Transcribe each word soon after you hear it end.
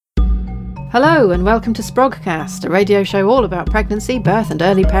Hello and welcome to Sprogcast, a radio show all about pregnancy, birth and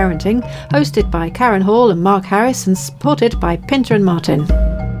early parenting, hosted by Karen Hall and Mark Harris and supported by Pinter and Martin.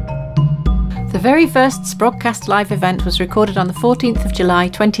 The very first Sprogcast live event was recorded on the 14th of July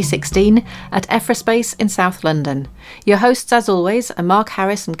 2016 at Efraspace in South London. Your hosts, as always, are Mark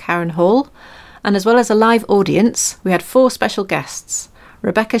Harris and Karen Hall, and as well as a live audience, we had 4 special guests: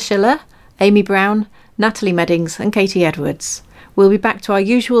 Rebecca Schiller, Amy Brown, Natalie Meddings and Katie Edwards. We'll be back to our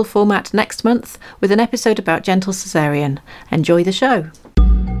usual format next month with an episode about gentle caesarean. Enjoy the show.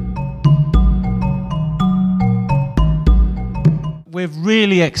 We're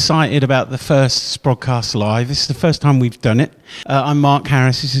really excited about the first Sprogcast Live. This is the first time we've done it. I'm Mark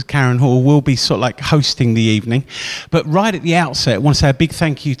Harris, this is Karen Hall. We'll be sort of like hosting the evening. But right at the outset, I want to say a big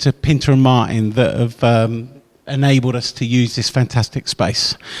thank you to Pinter and Martin that have enabled us to use this fantastic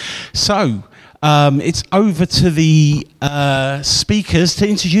space. So, it's over to the speakers to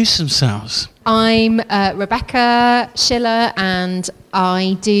introduce themselves. I'm Rebecca Schiller, and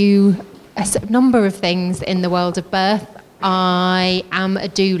I do a number of things in the world of birth. I am a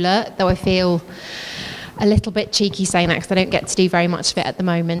doula, though I feel a little bit cheeky saying that because I don't get to do very much of it at the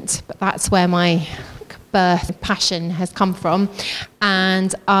moment, but that's where my birth passion has come from.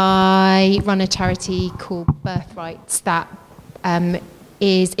 And I run a charity called Birthrights that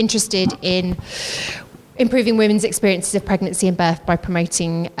is interested in improving women's experiences of pregnancy and birth by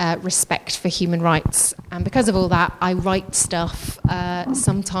promoting respect for human rights. And because of all that, I write stuff.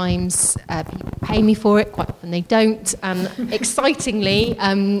 Sometimes people pay me for it, quite often they don't. And excitingly,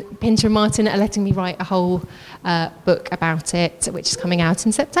 Pinter and Martin are letting me write a whole book about it, which is coming out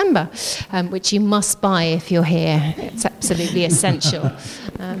in September, which you must buy if you're here. It's absolutely essential.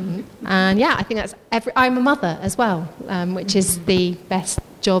 And yeah, I think that's I'm a mother as well, which is the best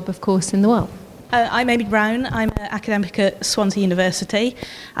job, of course, in the world. I'm Amy Brown. I'm an academic at Swansea University.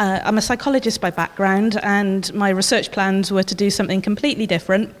 I'm a psychologist by background, and my research plans were to do something completely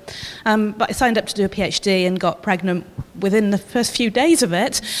different. But I signed up to do a PhD and got pregnant within the first few days of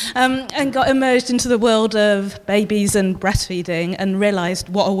it, and got immersed into the world of babies and breastfeeding and realised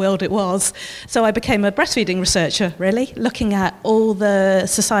what a world it was. So I became a breastfeeding researcher, really, looking at all the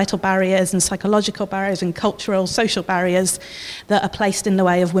societal barriers and psychological barriers and cultural, social barriers that are placed in the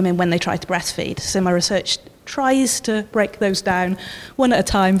way of women when they try to breastfeed. So my research tries to break those down one at a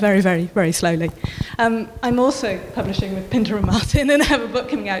time, very, very, very slowly. I'm also publishing with Pinter and Martin and have a book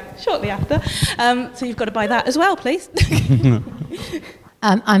coming out shortly after. So you've got to buy that as well, please.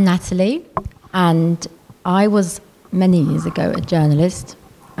 I'm Natalie, and I was many years ago a journalist,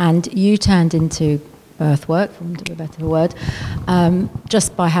 and you turned into birth work, for want of a better word,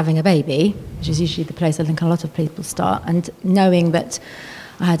 just by having a baby, which is usually the place I think a lot of people start, and knowing that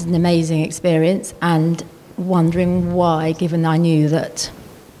I had an amazing experience and wondering why, given I knew that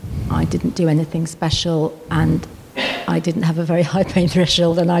I didn't do anything special and I didn't have a very high pain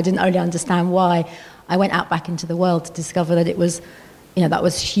threshold, and I didn't only understand why, I went out back into the world to discover that it was, that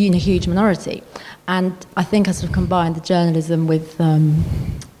was a huge minority. And I think I sort of combined the journalism with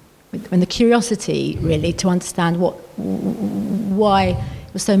the curiosity, really, to understand why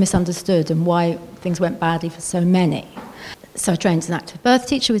it was so misunderstood and why things went badly for so many. So I trained as an active birth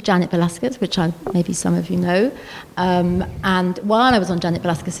teacher with Janet Velasquez, which maybe some of you know. And while I was on Janet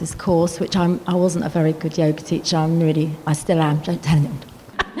Velasquez's course, which I wasn't a very good yoga teacher, I still am, don't tell anyone.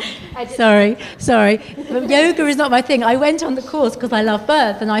 Sorry. But yoga is not my thing. I went on the course because I love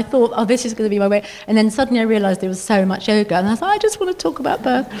birth, and I thought, this is going to be my way. And then suddenly I realised there was so much yoga, and I thought, I just want to talk about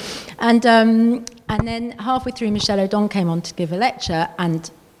birth. And then halfway through, Michelle O'Donnell came on to give a lecture, and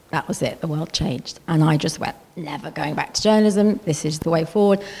that was it. The world changed. And I just went, never going back to journalism. This is the way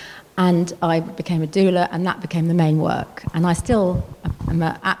forward. And I became a doula, and that became the main work. And I still am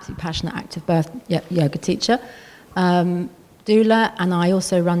an absolutely passionate active birth yoga teacher, doula, and I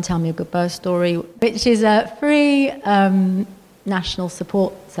also run Tell Me a Good Birth Story, which is a free national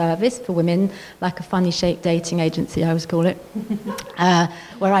support service for women, like a funny-shaped dating agency, I always call it,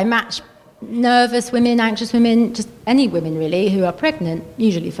 where I match nervous women, anxious women, just any women really who are pregnant,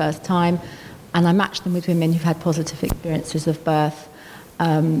 usually first time, and I match them with women who've had positive experiences of birth,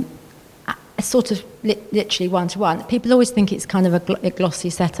 sort of literally one-to-one. People always think it's kind of a glossy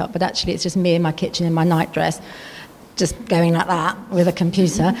setup, but actually it's just me in my kitchen in my nightdress, just going like that with a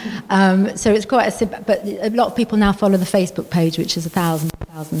computer. So it's quite but a lot of people now follow the Facebook page, which is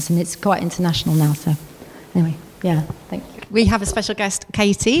thousands, and it's quite international now. So anyway, yeah, thank you. We have a special guest,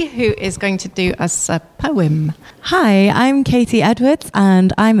 Katie, who is going to do us a poem. Hi, I'm Katie Edwards,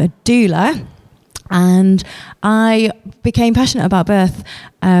 and I'm a doula. And I became passionate about birth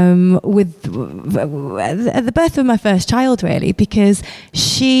at the birth of my first child, really, because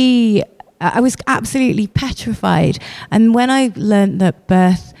she I was absolutely petrified. And when I learned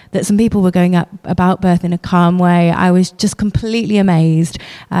that some people were going up about birth in a calm way, I was just completely amazed.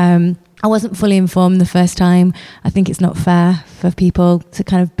 I wasn't fully informed the first time. I think it's not fair for people to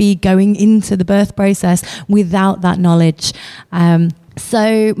kind of be going into the birth process without that knowledge.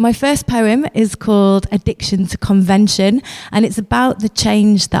 So my first poem is called Addiction to Convention, and it's about the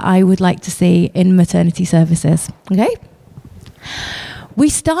change that I would like to see in maternity services. Okay? We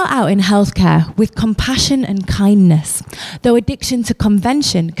start out in healthcare with compassion and kindness, though addiction to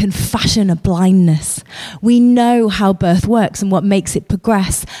convention can fashion a blindness. We know how birth works and what makes it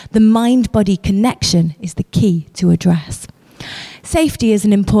progress. The mind-body connection is the key to address. Safety is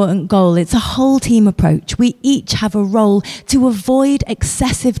an important goal. It's a whole team approach. We each have a role. To avoid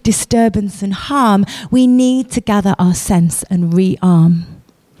excessive disturbance and harm, we need to gather our sense and rearm.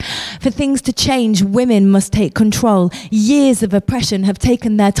 For things to change, women must take control. Years of oppression have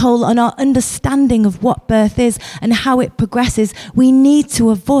taken their toll on our understanding of what birth is and how it progresses. We need to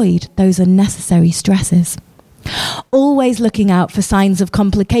avoid those unnecessary stresses. Always looking out for signs of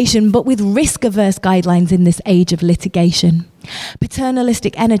complication, but with risk-averse guidelines in this age of litigation.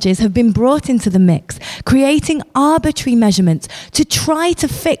 Paternalistic energies have been brought into the mix, creating arbitrary measurements to try to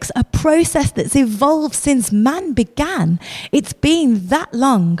fix a process that's evolved since man began. It's been that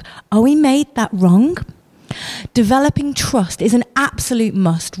long. Are we made that wrong? Developing trust is an absolute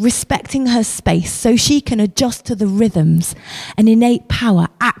must, respecting her space so she can adjust to the rhythms. An innate power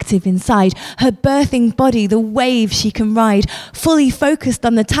active inside, her birthing body, the wave she can ride. Fully focused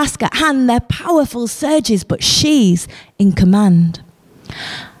on the task at hand, their powerful surges, but she's in command.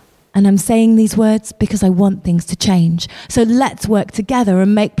 And I'm saying these words because I want things to change. So let's work together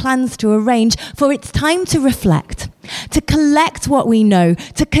and make plans to arrange, for it's time to reflect, to collect what we know,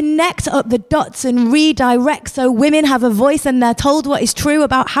 to connect up the dots and redirect so women have a voice and they're told what is true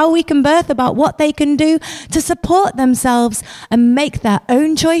about how we can birth, about what they can do to support themselves and make their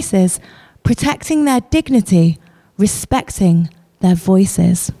own choices, protecting their dignity, respecting their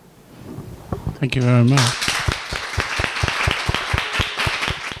voices. Thank you very much.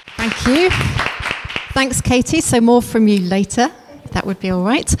 Thank you. Thanks, Katie. So more from you later. That would be all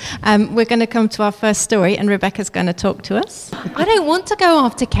right. We're going to come to our first story, and Rebecca's going to talk to us. I don't want to go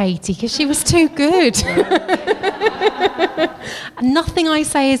after Katie because she was too good. Nothing I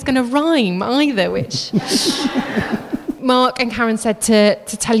say is going to rhyme either, which Mark and Karen said to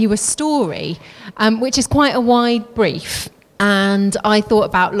tell you a story, which is quite a wide brief. And I thought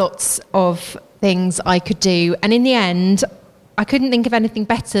about lots of things I could do. And in the end, I couldn't think of anything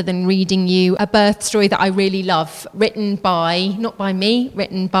better than reading you a birth story that I really love, written by, not by me,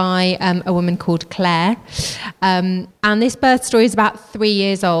 written by a woman called Claire. And this birth story is about 3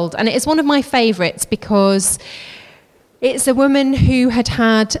 years old. And it is one of my favourites because it's a woman who had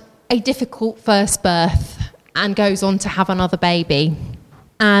had a difficult first birth and goes on to have another baby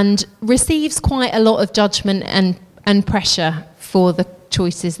and receives quite a lot of judgment and pressure for the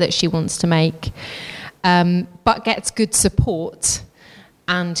choices that she wants to make. But gets good support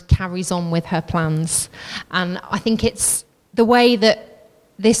and carries on with her plans. And I think it's the way that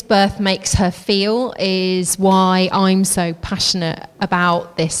this birth makes her feel is why I'm so passionate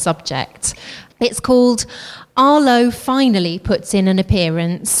about this subject. It's called Arlo Finally Puts in an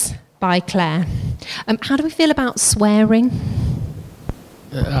Appearance by Claire. How do we feel about swearing?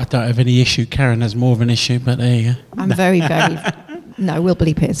 I don't have any issue. Karen has more of an issue, but there you go. I'm very, very... No, we'll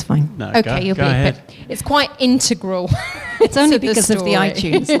bleep it, it's fine. No, Okay, you'll bleep it. It's quite integral. It's only to because of the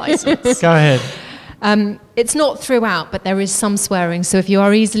iTunes license. Go ahead. It's not throughout, but there is some swearing, so if you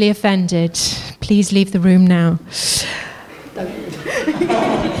are easily offended, please leave the room now.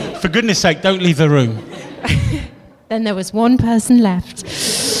 For goodness sake, don't leave the room. Then there was one person left.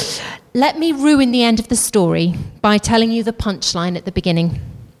 Let me ruin the end of the story by telling you the punchline at the beginning,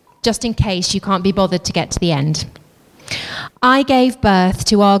 just in case you can't be bothered to get to the end. I gave birth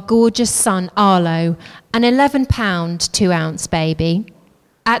to our gorgeous son, Arlo, an 11-pound, 2-ounce baby,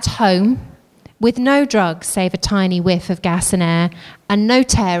 at home, with no drugs save a tiny whiff of gas and air, and no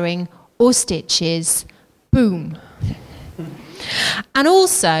tearing or stitches. Boom. And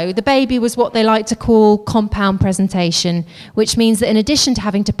also, the baby was what they like to call compound presentation, which means that in addition to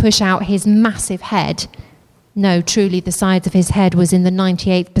having to push out his massive head, no, truly, the size of his head was in the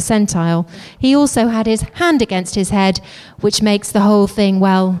 98th percentile. He also had his hand against his head, which makes the whole thing,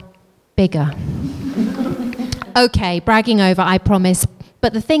 well, bigger. Okay, bragging over, I promise.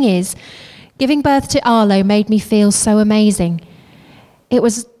 But the thing is, giving birth to Arlo made me feel so amazing. It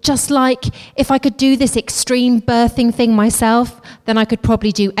was just like, if I could do this extreme birthing thing myself, then I could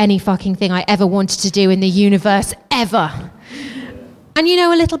probably do any fucking thing I ever wanted to do in the universe, ever. And you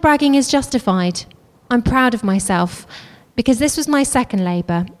know, a little bragging is justified. I'm proud of myself because this was my second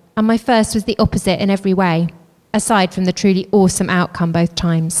labour and my first was the opposite in every way, aside from the truly awesome outcome both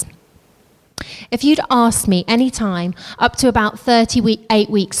times. If you'd asked me any time up to about 38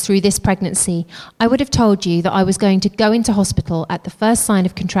 weeks through this pregnancy, I would have told you that I was going to go into hospital at the first sign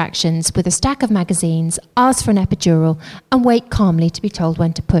of contractions with a stack of magazines, ask for an epidural, and wait calmly to be told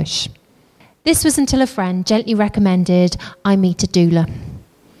when to push. This was until a friend gently recommended I meet a doula.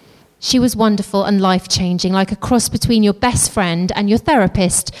 She was wonderful and life-changing, like a cross between your best friend and your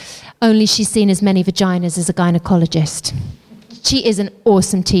therapist, only she's seen as many vaginas as a gynecologist. She is an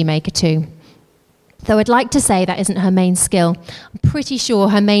awesome tea maker too. Though I'd like to say that isn't her main skill. I'm pretty sure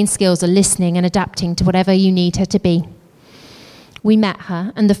her main skills are listening and adapting to whatever you need her to be. We met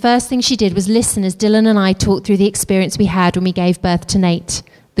her, and the first thing she did was listen as Dylan and I talked through the experience we had when we gave birth to Nate.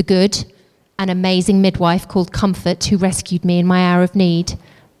 The good, an amazing midwife called Comfort who rescued me in my hour of need.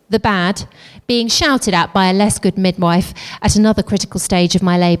 The bad, being shouted at by a less good midwife at another critical stage of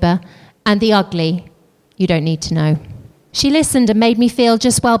my labour. And the ugly, you don't need to know. She listened and made me feel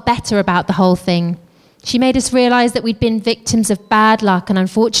just better about the whole thing. She made us realise that we'd been victims of bad luck and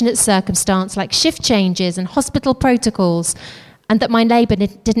unfortunate circumstance like shift changes and hospital protocols, and that my labour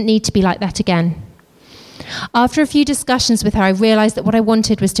didn't need to be like that again. After a few discussions with her, I realised that what I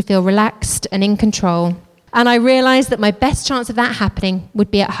wanted was to feel relaxed and in control. And I realised that my best chance of that happening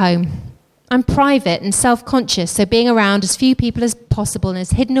would be at home. I'm private and self-conscious, so being around as few people as possible and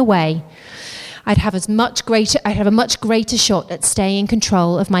as hidden away, I'd have a much greater shot at staying in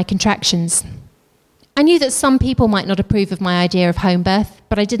control of my contractions. I knew that some people might not approve of my idea of home birth,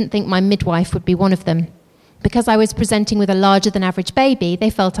 but I didn't think my midwife would be one of them. Because I was presenting with a larger than average baby, they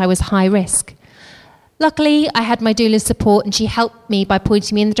felt I was high risk. Luckily, I had my doula's support and she helped me by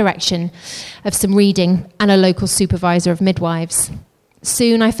pointing me in the direction of some reading and a local supervisor of midwives.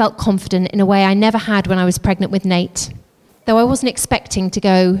 Soon I felt confident in a way I never had when I was pregnant with Nate. Though I wasn't expecting to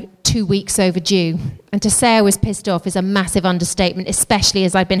go 2 weeks overdue, and to say I was pissed off is a massive understatement, especially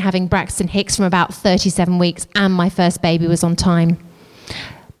as I'd been having Braxton Hicks from about 37 weeks and my first baby was on time.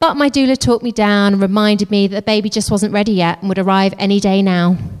 But my doula talked me down and reminded me that the baby just wasn't ready yet and would arrive any day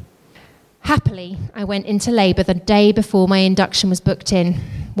now. Happily, I went into labour the day before my induction was booked in,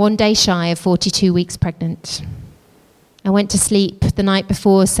 1 day shy of 42 weeks pregnant. I went to sleep the night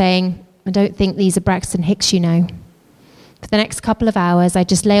before saying, I don't think these are Braxton Hicks, you know. For the next couple of hours, I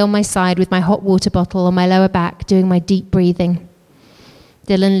just lay on my side with my hot water bottle on my lower back, doing my deep breathing.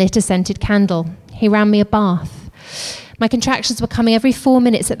 Dylan lit a scented candle. He ran me a bath. My contractions were coming every 4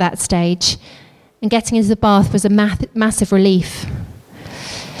 minutes at that stage, and getting into the bath was a massive relief.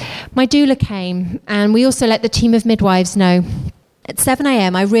 My doula came, and we also let the team of midwives know. At 7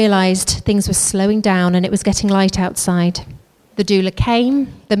 a.m, I realised things were slowing down and it was getting light outside. The doula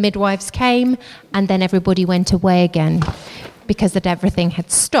came, the midwives came, and then everybody went away again because that everything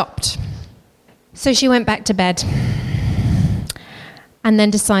had stopped. So she went back to bed and then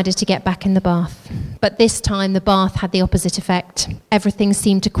decided to get back in the bath. But this time the bath had the opposite effect. Everything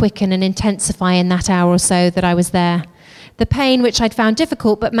seemed to quicken and intensify in that hour or so that I was there. The pain, which I'd found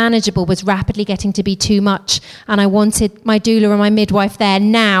difficult but manageable, was rapidly getting to be too much, and I wanted my doula and my midwife there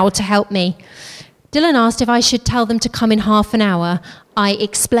now to help me. Dylan asked if I should tell them to come in half an hour. I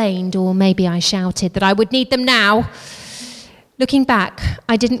explained, or maybe I shouted, that I would need them now. Looking back,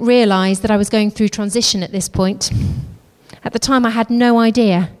 I didn't realise that I was going through transition at this point. At the time, I had no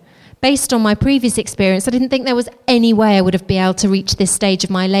idea. Based on my previous experience, I didn't think there was any way I would have been able to reach this stage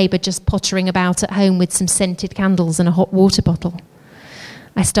of my labour just pottering about at home with some scented candles and a hot water bottle.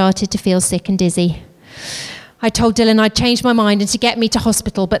 I started to feel sick and dizzy. I told Dylan I'd changed my mind and to get me to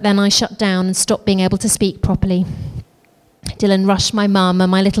hospital, but then I shut down and stopped being able to speak properly. Dylan rushed my mum and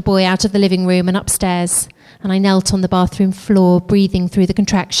my little boy out of the living room and upstairs, and I knelt on the bathroom floor, breathing through the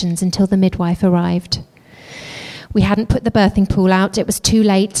contractions until the midwife arrived. We hadn't put the birthing pool out. It was too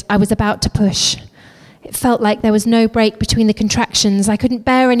late. I was about to push. It felt like there was no break between the contractions. I couldn't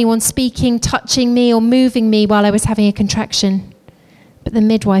bear anyone speaking, touching me, or moving me while I was having a contraction. But the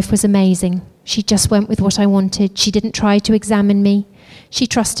midwife was amazing. She just went with what I wanted. She didn't try to examine me. She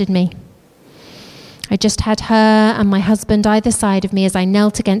trusted me. I just had her and my husband either side of me as I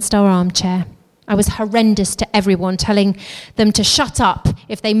knelt against our armchair. I was horrendous to everyone, telling them to shut up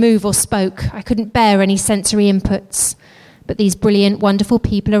if they move or spoke. I couldn't bear any sensory inputs. But these brilliant, wonderful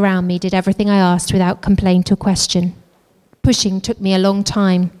people around me did everything I asked without complaint or question. Pushing took me a long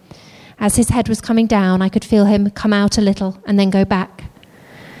time. As his head was coming down, I could feel him come out a little and then go back.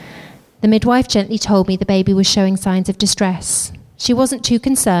 The midwife gently told me the baby was showing signs of distress. She wasn't too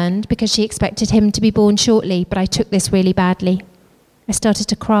concerned because she expected him to be born shortly, but I took this really badly. I started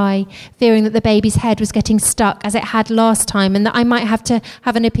to cry, fearing that the baby's head was getting stuck as it had last time and that I might have to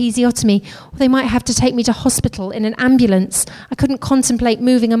have an episiotomy, or they might have to take me to hospital in an ambulance. I couldn't contemplate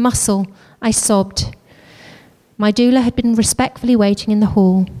moving a muscle. I sobbed. My doula had been respectfully waiting in the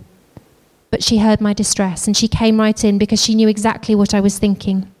hall, but she heard my distress and she came right in because she knew exactly what I was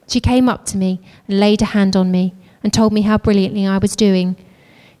thinking. She came up to me and laid a hand on me and told me how brilliantly I was doing.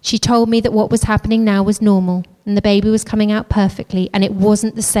 She told me that what was happening now was normal and the baby was coming out perfectly and it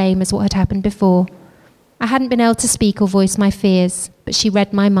wasn't the same as what had happened before. I hadn't been able to speak or voice my fears, but she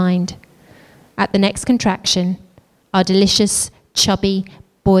read my mind. At the next contraction, our delicious, chubby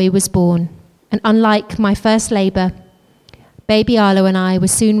boy was born. And unlike my first labour, baby Arlo and I were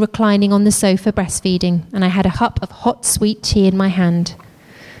soon reclining on the sofa breastfeeding, and I had a cup of hot, sweet tea in my hand.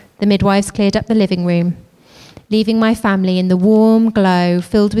 The midwives cleared up the living room, leaving my family in the warm glow,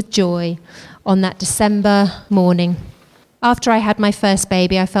 filled with joy, on that December morning. After I had my first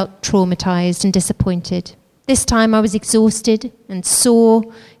baby, I felt traumatised and disappointed. This time I was exhausted and sore,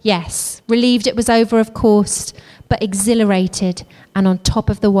 yes, relieved it was over, of course, but exhilarated and on top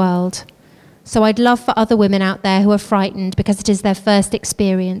of the world. So I'd love for other women out there who are frightened because it is their first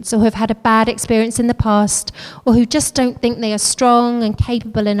experience, or who have had a bad experience in the past, or who just don't think they are strong and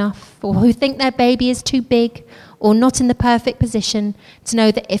capable enough, or who think their baby is too big or not in the perfect position, to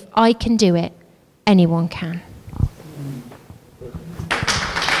know that if I can do it, anyone can.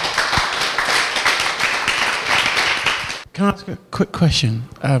 Can I ask a quick question?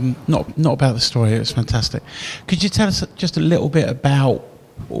 Not about the story, it was fantastic. Could you tell us just a little bit about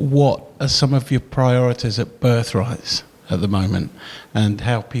what are some of your priorities at Birthrights at the moment, and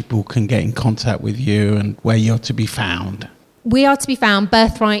how people can get in contact with you and where you're to be found? We are to be found.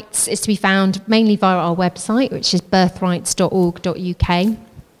 Birthrights is to be found mainly via our website, which is birthrights.org.uk.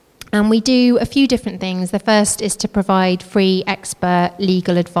 And we do a few different things. The first is to provide free expert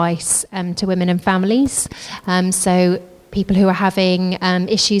legal advice to women and families. So people who are having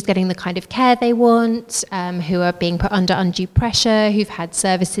issues getting the kind of care they want, who are being put under undue pressure, who've had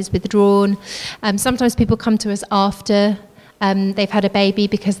services withdrawn. Sometimes people come to us after they've had a baby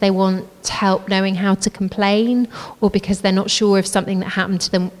because they want help knowing how to complain, or because they're not sure if something that happened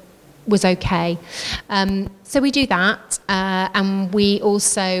to them was okay. So we do that, and we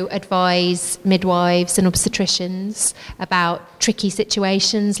also advise midwives and obstetricians about tricky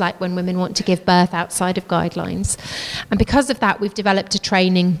situations, like when women want to give birth outside of guidelines. And because of that, we've developed a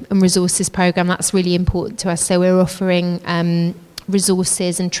training and resources program that's really important to us. So we're offering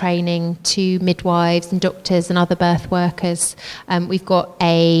resources and training to midwives and doctors and other birth workers. We've got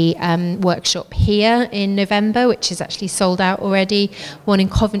a workshop here in November, which is actually sold out already, one in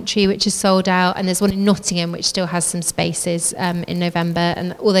Coventry, which is sold out, and there's one in Nottingham, which still has some spaces in November,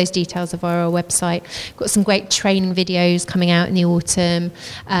 and all those details are via our website. We've got some great training videos coming out in the autumn,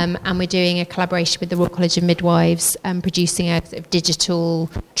 and we're doing a collaboration with the Royal College of Midwives, producing a sort of digital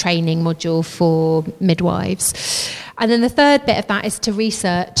training module for midwives. And then the third bit of that is to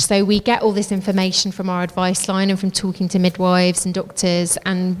research. So we get all this information from our advice line and from talking to midwives and doctors,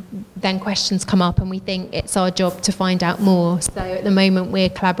 and then questions come up and we think it's our job to find out more. So at the moment we're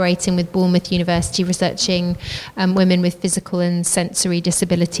collaborating with Bournemouth University, researching women with physical and sensory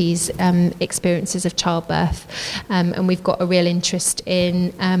disabilities, experiences of childbirth. And we've got a real interest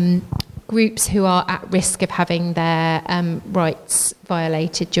in groups who are at risk of having their rights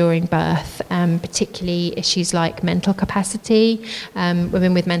violated during birth, particularly issues like mental capacity.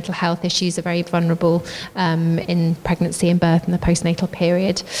 Women with mental health issues are very vulnerable in pregnancy and birth and the postnatal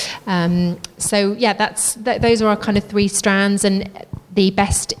period. So yeah, those are our kind of three strands, and the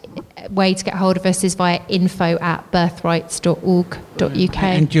best way to get hold of us is via info@birthrights.org.uk.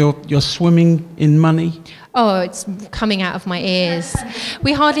 And you're swimming in money? Oh, it's coming out of my ears.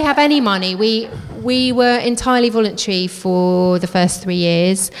 We hardly have any money. We were entirely voluntary for the first 3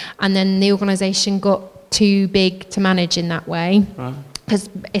 years, and then the organisation got too big to manage in that way, because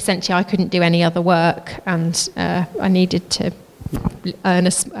essentially I couldn't do any other work, and I needed to earn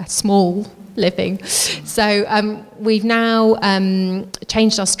a small living. So we've now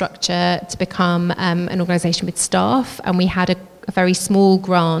changed our structure to become an organisation with staff, and we had a very small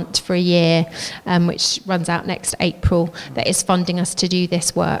grant for a year, which runs out next April, that is funding us to do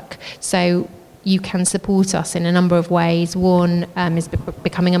this work. So you can support us in a number of ways. One is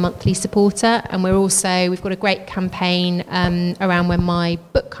becoming a monthly supporter, and we've got a great campaign around when my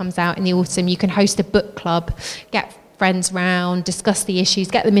book comes out in the autumn. You can host a book club, get friends round, discuss the issues,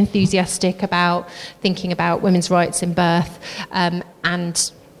 get them enthusiastic about thinking about women's rights in birth, and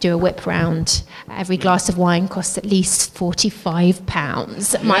do a whip round. Every glass of wine costs at least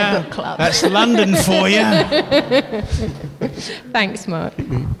 £45 at my book club. That's London for you. Thanks, Mark.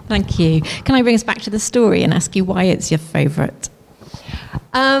 Thank you. Can I bring us back to the story and ask you why it's your favourite?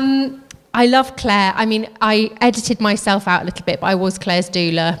 I love Claire. I mean, I edited myself out a little bit, but I was Claire's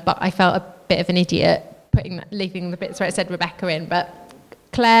doula, but I felt a bit of an idiot leaving the bits where it said Rebecca in. But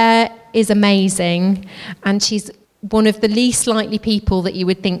Claire is amazing, and she's one of the least likely people that you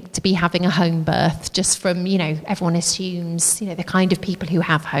would think to be having a home birth, just from, everyone assumes, the kind of people who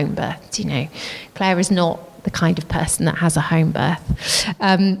have home births, Claire is not the kind of person that has a home birth.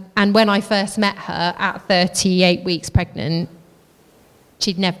 And when I first met her at 38 weeks pregnant,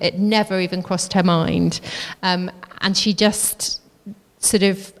 it never even crossed her mind. And she just sort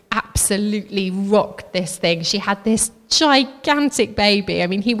of absolutely rocked this thing. She had this gigantic baby. I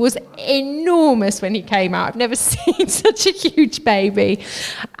mean, he was enormous when he came out. I've never seen such a huge baby.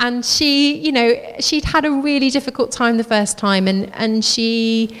 And she, she'd had a really difficult time the first time, and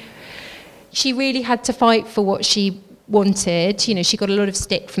she really had to fight for what she wanted. She got a lot of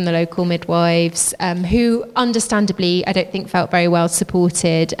stick from the local midwives, who understandably I don't think felt very well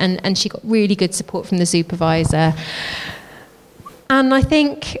supported, and she got really good support from the supervisor. And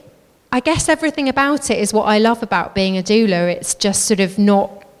I guess everything about it is what I love about being a doula. It's just sort of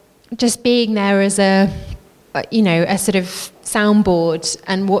not just being there as a sort of soundboard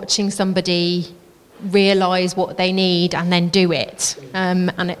and watching somebody realise what they need and then do it.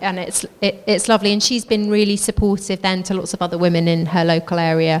 And it's lovely. And she's been really supportive then to lots of other women in her local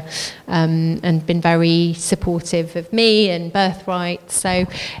area, and been very supportive of me and Birthright.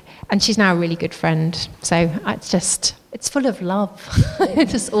 And she's now a really good friend. So it's full of love,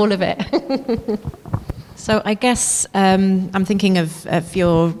 just all of it. So I guess I'm thinking of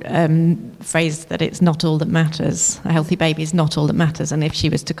your phrase that it's not all that matters. A healthy baby is not all that matters. And if she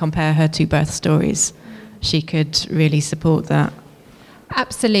was to compare her two birth stories, she could really support that.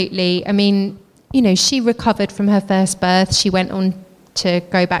 Absolutely. I mean, she recovered from her first birth. She went on to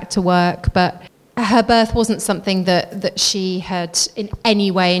go back to work, but her birth wasn't something that she had in any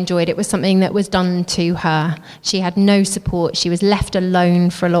way enjoyed. It was something that was done to her. She had no support. She was left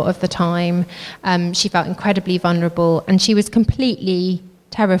alone for a lot of the time. She felt incredibly vulnerable, and she was completely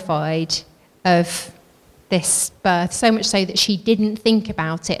terrified of this birth, so much so that she didn't think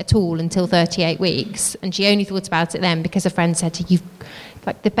about it at all until 38 weeks. And she only thought about it then because a friend said to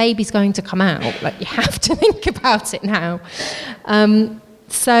her, the baby's going to come out. You have to think about it now.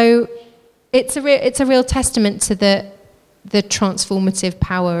 So it's a real testament to the transformative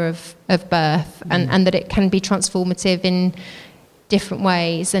power of birth, and that it can be transformative in different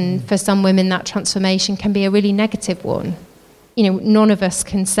ways. And for some women, that transformation can be a really negative one. None of us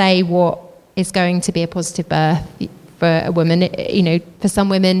can say what is going to be a positive birth for a woman. For some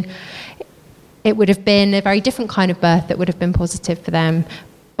women, it would have been a very different kind of birth that would have been positive for them.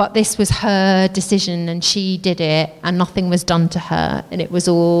 But this was her decision, and she did it, and nothing was done to her, and it was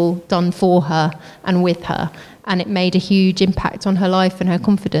all done for her and with her, and it made a huge impact on her life and her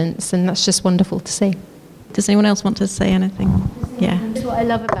confidence, and that's just wonderful to see. Does anyone else want to say anything? Yeah. That's what I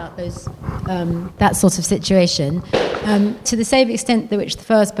love about those that sort of situation. To the same extent to which the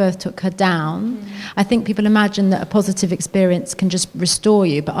first birth took her down, I think people imagine that a positive experience can just restore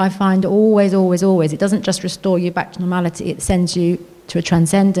you, but I find always, it doesn't just restore you back to normality, it sends you to a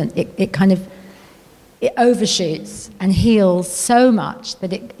transcendent. It overshoots and heals so much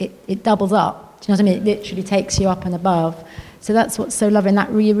that it doubles up. Do you know what I mean? It literally takes you up and above. So that's what's so lovely, and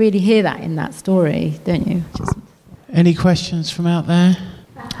that you really hear that in that story, don't you? Any questions from out there?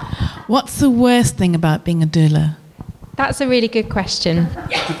 What's the worst thing about being a doula? That's a really good question.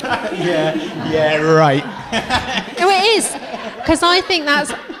 Yeah, right. No, it is, because I think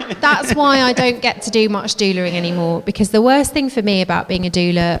that's why I don't get to do much doulaing anymore, because the worst thing for me about being a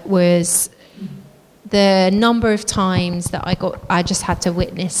doula was the number of times that I just had to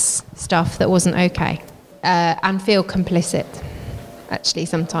witness stuff that wasn't okay, and feel complicit, actually,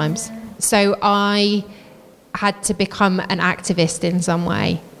 sometimes. So I had to become an activist in some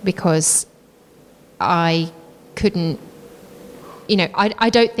way, because I couldn't, I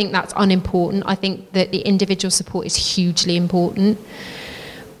don't think that's unimportant. I think that the individual support is hugely important.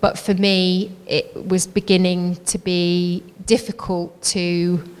 But for me, it was beginning to be difficult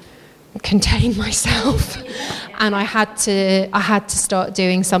to contain myself. And I had to start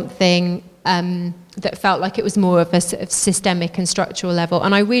doing something that felt like it was more of a sort of systemic and structural level.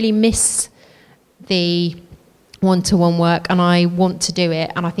 And I really miss the one-to-one work, and I want to do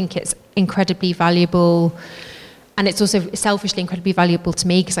it, and I think it's incredibly valuable, and it's also selfishly incredibly valuable to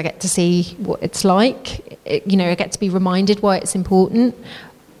me because I get to see what it's like. I get to be reminded why it's important,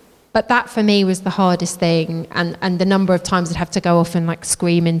 But that for me was the hardest thing, and the number of times I'd have to go off and like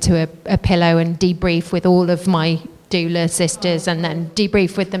scream into a pillow and debrief with all of my doula sisters, and then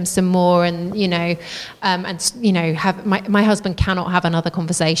debrief with them some more, and have my husband cannot have another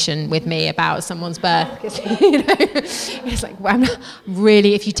conversation with me about someone's birth. It's like, well, I'm not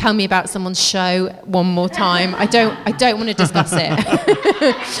really, if you tell me about someone's show one more time, I don't want to discuss it.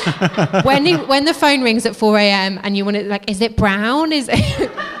 when the phone rings at 4 a.m. and you want to, like, is it brown? Is it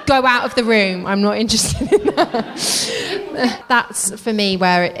go out of the room? I'm not interested in that. That's for me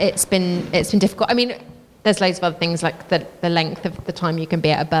where it's been difficult. I mean, there's loads of other things like the length of the time you can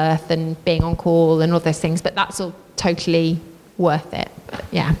be at a birth and being on call and all those things, but that's all totally worth it. But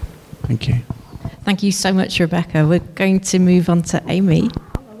yeah. Thank you. Thank you so much, Rebecca. We're going to move on to Amy.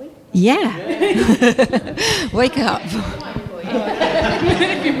 Yeah. Wake up.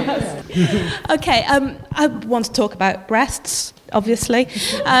 Okay, I want to talk about breasts, obviously.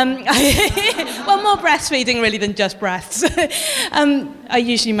 Well, more breastfeeding really than just breasts. I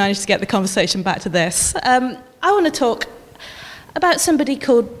usually manage to get the conversation back to this. I want to talk about somebody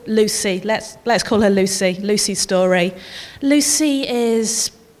called Lucy. Let's call her Lucy. Lucy's story. Lucy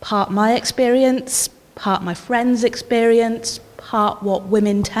is part my experience, part my friends' experience, part what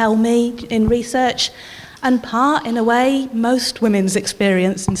women tell me in research, and part, in a way, most women's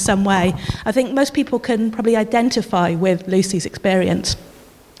experience in some way. I think most people can probably identify with Lucy's experience.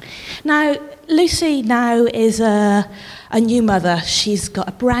 Now, Lucy now is a new mother. She's got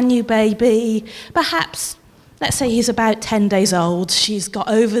a brand new baby. Perhaps, let's say he's about 10 days old. She's got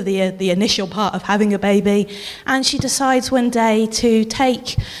over the initial part of having a baby, and she decides one day to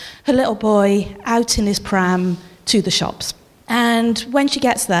take her little boy out in his pram to the shops. And when she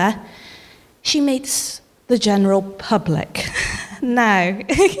gets there, she meets the general public. Now,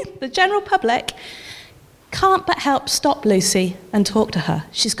 the general public can't but help stop Lucy and talk to her.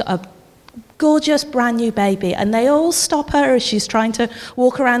 She's got a gorgeous brand new baby, and they all stop her as she's trying to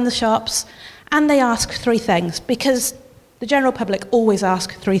walk around the shops, and they ask three things, because the general public always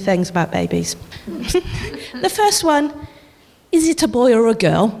ask three things about babies. The first one, is it a boy or a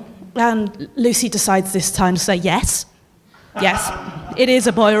girl? And Lucy decides this time to say yes. Yes, it is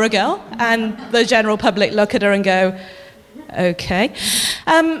a boy or a girl. And the general public look at her and go, okay.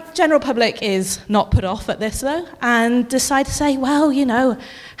 General public is not put off at this, though, and decide to say, well,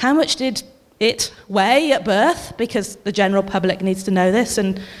 how much did it weigh at birth? Because the general public needs to know this,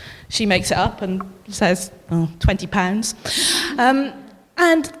 and she makes it up and says, 20 pounds.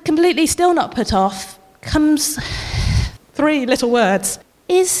 And completely still not put off comes three little words.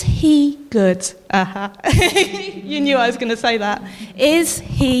 Is he good? You knew I was going to say that. Is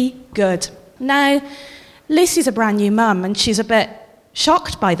he good? Now, Lucy's a brand new mum, and she's a bit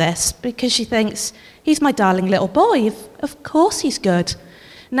shocked by this because she thinks, he's my darling little boy. Of course he's good.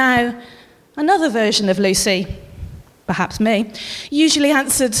 Now, another version of Lucy, perhaps me, usually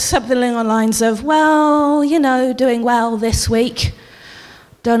answered something along the lines of, well, doing well this week.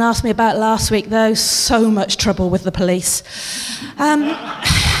 Don't ask me about last week, though. So much trouble with the police.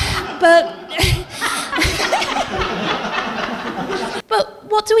 But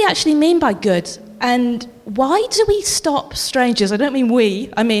what do we actually mean by good? And why do we stop strangers? I don't mean we,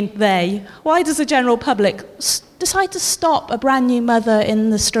 I mean they. Why does the general public decide to stop a brand new mother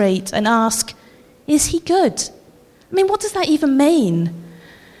in the street and ask, is he good? I mean, what does that even mean?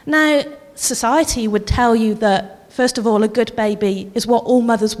 Now, society would tell you that, first of all, a good baby is what all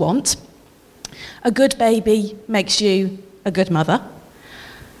mothers want. A good baby makes you a good mother.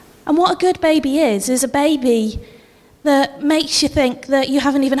 And what a good baby is a baby that makes you think that you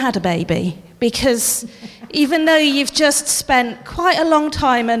haven't even had a baby. Because even though you've just spent quite a long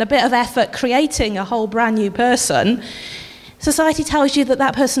time and a bit of effort creating a whole brand new person, society tells you that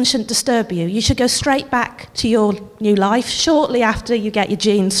that person shouldn't disturb you. You should go straight back to your new life shortly after you get your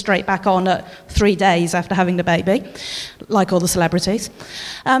genes straight back on at 3 days after having the baby, like all the celebrities.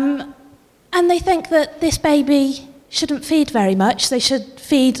 And they think that this baby shouldn't feed very much. They should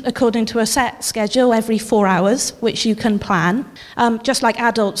feed according to a set schedule every 4 hours, which you can plan. Just like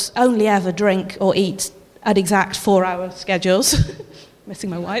adults only ever drink or eat at exact 4-hour schedules.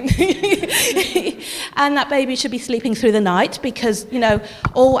 Missing my wine. And that baby should be sleeping through the night because,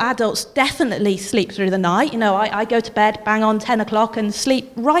 all adults definitely sleep through the night. I go to bed bang on 10 o'clock and sleep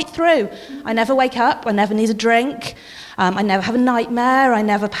right through. I never wake up. I never need a drink. I never have a nightmare. I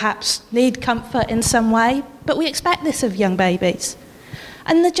never perhaps need comfort in some way. But we expect this of young babies.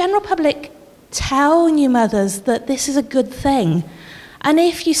 And the general public tell new mothers that this is a good thing. And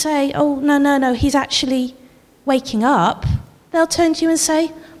if you say, oh, no, he's actually waking up, they'll turn to you and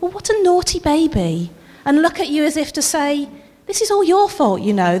say, well, what a naughty baby. And look at you as if to say, this is all your fault,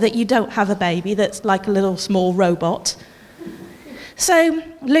 that you don't have a baby that's like a little small robot. So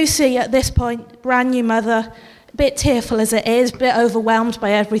Lucy, at this point, brand new mother, a bit tearful as it is, a bit overwhelmed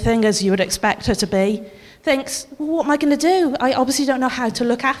by everything as you would expect her to be, thinks, what am I going to do? I obviously don't know how to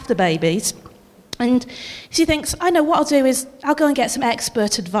look after babies. And she thinks, I know what I'll do is I'll go and get some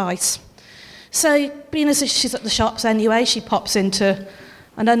expert advice. So being as she's at the shops anyway, she pops into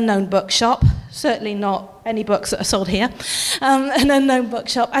an unknown bookshop, certainly not any books that are sold here, an unknown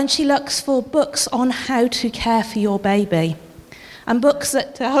bookshop, and she looks for books on how to care for your baby and books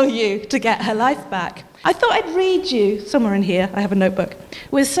that tell you to get her life back. I thought I'd read you, somewhere in here, I have a notebook,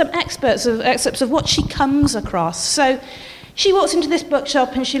 with some excerpts of what she comes across. So she walks into this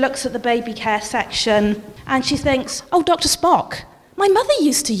bookshop and she looks at the baby care section and she thinks, oh, Dr. Spock. My mother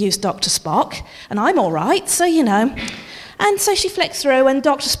used to use Dr. Spock, and I'm all right, so And so she flicks through, and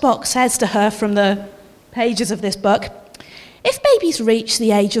Dr. Spock says to her from the pages of this book, if babies reach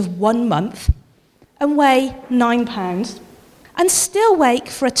the age of 1 month and weigh 9 pounds and still wake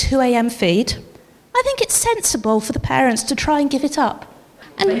for a 2 a.m. feed, I think it's sensible for the parents to try and give it up.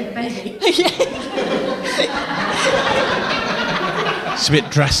 And Baby. It's a bit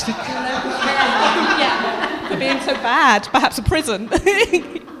drastic. For being so bad, perhaps a prison.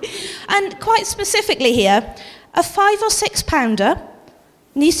 And quite specifically here, a 5 or 6 pounder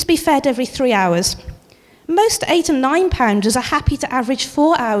needs to be fed every 3 hours. Most 8 and 9 pounders are happy to average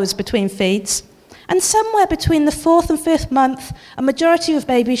 4 hours between feeds, and somewhere between the 4th and 5th month, a majority of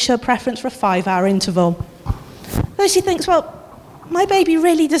babies show preference for a 5-hour interval. So she thinks, well, my baby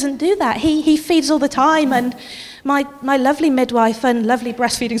really doesn't do that. He feeds all the time, and my lovely midwife and lovely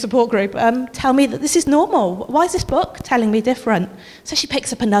breastfeeding support group tell me that this is normal. Why is this book telling me different? So she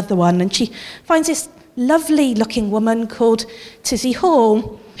picks up another one, and she finds this lovely-looking woman called Tizzy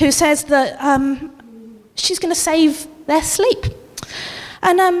Hall, who says that she's going to save their sleep.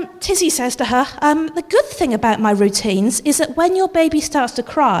 And Tizzy says to her, the good thing about my routines is that when your baby starts to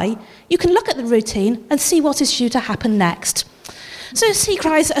cry, you can look at the routine and see what is due to happen next. So if he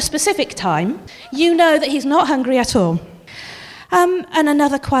cries at a specific time, you know that he's not hungry at all. And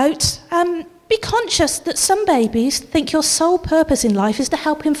another quote, be conscious that some babies think your sole purpose in life is to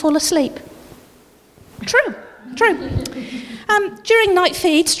help him fall asleep. True. During night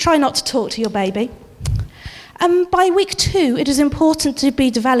feeds, try not to talk to your baby. By week 2, it is important to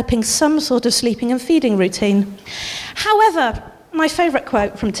be developing some sort of sleeping and feeding routine. However, my favourite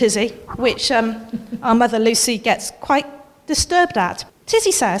quote from Tizzy, which our mother Lucy gets quite disturbed at.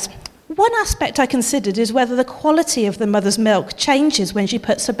 Tizzy says, one aspect I considered is whether the quality of the mother's milk changes when she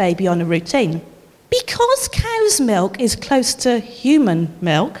puts her baby on a routine. Because cow's milk is close to human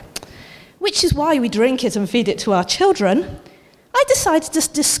milk, which is why we drink it and feed it to our children, I decided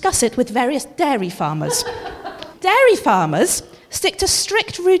to discuss it with various dairy farmers. Dairy farmers stick to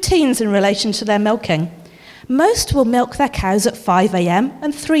strict routines in relation to their milking. Most will milk their cows at 5 a.m.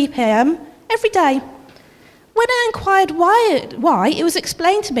 and 3 p.m. every day. When I inquired why, it was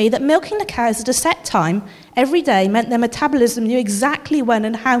explained to me that milking the cows at a set time every day meant their metabolism knew exactly when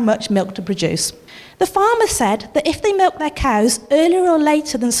and how much milk to produce. The farmer said that if they milked their cows earlier or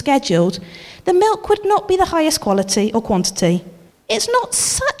later than scheduled, the milk would not be the highest quality or quantity. It's not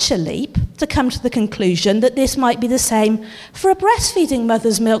such a leap to come to the conclusion that this might be the same for a breastfeeding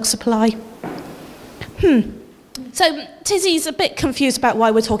mother's milk supply. So Tizzy's a bit confused about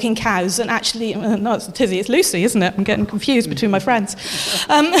why we're talking cows, and actually, no, it's Tizzy, it's Lucy, isn't it? I'm getting confused between my friends.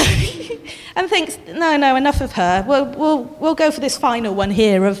 And thinks, no, enough of her. We'll go for this final one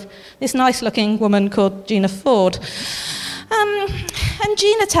here of this nice-looking woman called Gina Ford. And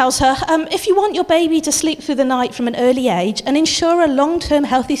Gina tells her, if you want your baby to sleep through the night from an early age and ensure a long-term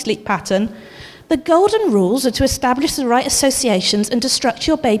healthy sleep pattern, the golden rules are to establish the right associations and to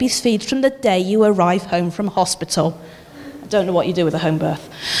structure your baby's feeds from the day you arrive home from hospital. I don't know what you do with a home birth.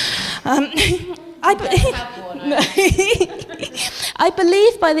 I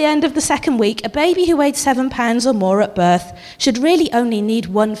believe by the end of the second week, a baby who weighed 7 pounds or more at birth should really only need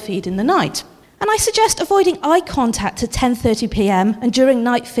 1 feed in the night. And I suggest avoiding eye contact at 10:30 p.m. and during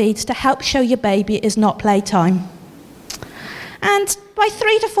night feeds to help show your baby it is not playtime. And by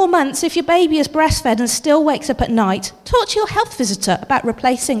 3 to 4 months, if your baby is breastfed and still wakes up at night, talk to your health visitor about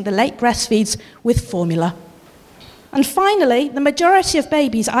replacing the late breastfeeds with formula. And finally, the majority of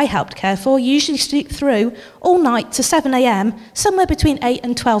babies I helped care for usually sleep through all night to 7 a.m., somewhere between 8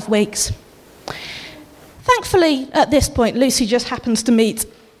 and 12 weeks. Thankfully, at this point, Lucy just happens to meet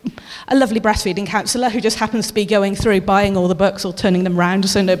a lovely breastfeeding counsellor who just happens to be going through buying all the books or turning them round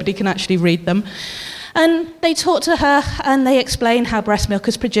so nobody can actually read them. And they talk to her and they explain how breast milk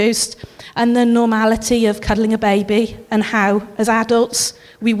is produced and the normality of cuddling a baby and how, as adults,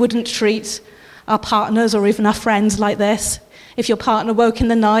 we wouldn't treat our partners or even our friends like this. If your partner woke in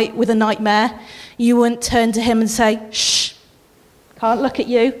the night with a nightmare, you wouldn't turn to him and say, "Shh, can't look at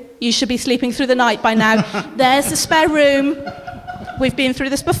you. You should be sleeping through the night by now. There's the spare room. We've been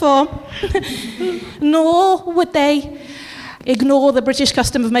through this before." Nor would they ignore the British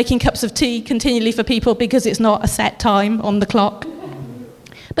custom of making cups of tea continually for people because it's not a set time on the clock.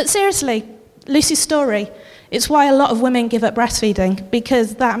 But seriously, Lucy's story, it's why a lot of women give up breastfeeding,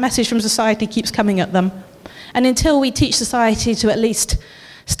 because that message from society keeps coming at them. And until we teach society to at least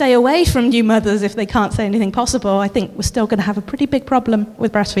stay away from new mothers if they can't say anything possible, I think we're still going to have a pretty big problem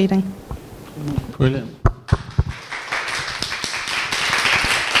with breastfeeding. Brilliant.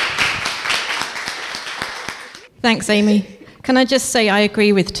 Thanks, Amy. Can I just say I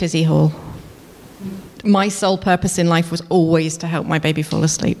agree with Tizzy Hall. My sole purpose in life was always to help my baby fall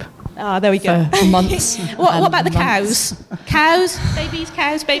asleep. Ah, there we go. For months. What about the months. cows?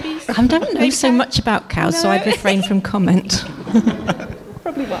 Cows, babies? I don't know so much about cows, so I'd refrain from comment.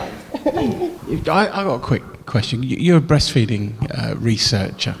 Probably why. I got a quick question. You're a breastfeeding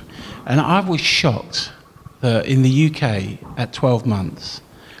researcher, and I was shocked that in the UK at 12 months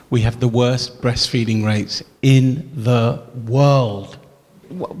we have the worst breastfeeding rates in the world.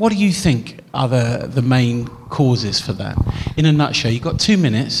 What do you think are the main causes for that? In a nutshell, you've got 2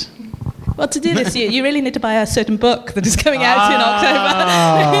 minutes. Well, to do this, you really need to buy a certain book that is coming out in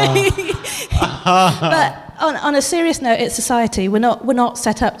October. But on a serious note, it's society. We're not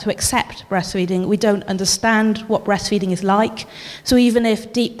set up to accept breastfeeding. We don't understand what breastfeeding is like. So even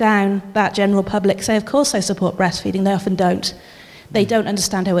if deep down that general public say, of course I support breastfeeding, they often don't. They don't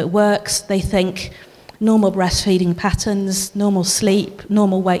understand how it works. They think normal breastfeeding patterns, normal sleep,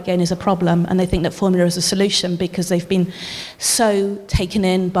 normal weight gain is a problem, and they think that formula is a solution because they've been so taken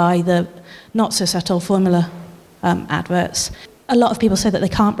in by the not-so-subtle formula adverts. A lot of people say that they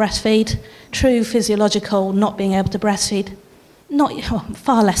can't breastfeed. True physiological not being able to breastfeed,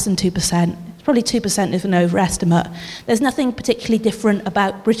 far less than 2%. It's probably 2% is an overestimate. There's nothing particularly different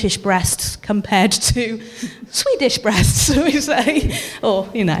about British breasts compared to Swedish breasts, shall we say. Or,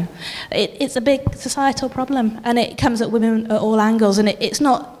 it's a big societal problem, and it comes at women at all angles, and it's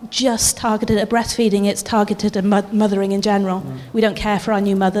not just targeted at breastfeeding, it's targeted at mothering in general. We don't care for our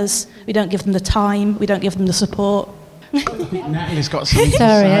new mothers, we don't give them the time, we don't give them the support. Natalie's got something to say.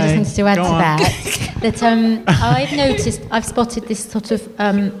 Sorry, I just wanted to add Go to on. that. I've spotted this sort of,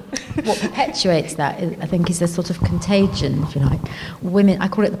 what perpetuates that, I think, is a sort of contagion, if you like. Women, I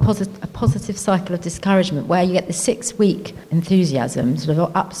call it a positive cycle of discouragement, where you get the 6-week enthusiasm, sort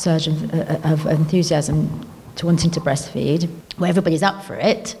of upsurge of enthusiasm to wanting to breastfeed, where everybody's up for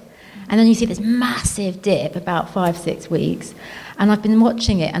it. And then you see this massive dip about 5-6 weeks. And I've been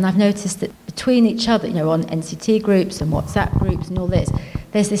watching it, and I've noticed that between each other, on NCT groups and WhatsApp groups and all this,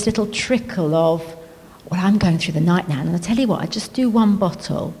 there's this little trickle of, well, I'm going through the night now, and I tell you what, I just do 1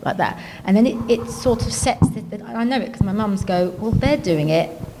 bottle like that. And then it sort of sets it. I know it because my mums go, well, they're doing it,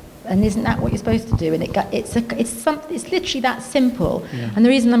 and isn't that what you're supposed to do? And it's literally that simple. Yeah. And the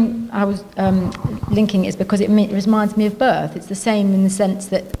reason I was linking it is because it reminds me of birth. It's the same in the sense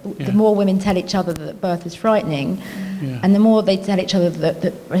that the more women tell each other that birth is frightening, and the more they tell each other that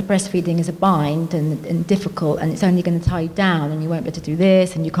breastfeeding is a bind and difficult, and it's only going to tie you down, and you won't be able to do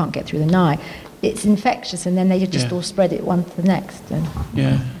this, and you can't get through the night. It's infectious, and then they just all spread it one to the next.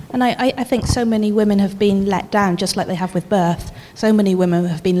 And I think so many women have been let down, just like they have with birth. So many women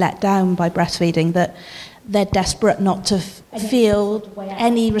have been let down by breastfeeding that they're desperate not to feel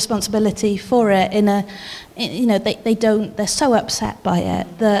any responsibility for it. They're so upset by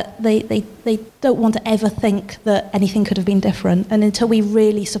it that they don't want to ever think that anything could have been different. And until we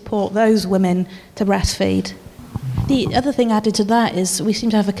really support those women to breastfeed. The other thing added to that is we seem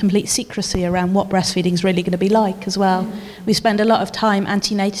to have a complete secrecy around what breastfeeding is really going to be like as well. We spend a lot of time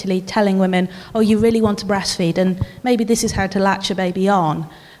antenatally telling women, oh, you really want to breastfeed, and maybe this is how to latch a baby on.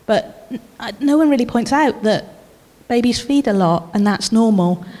 But no one really points out that babies feed a lot, and that's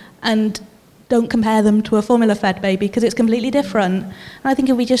normal. And don't compare them to a formula-fed baby because it's completely different. And I think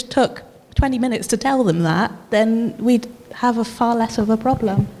if we just took 20 minutes to tell them that, then we'd have a far less of a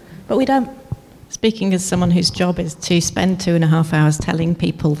problem. But we don't. Speaking as someone whose job is to spend 2.5 hours telling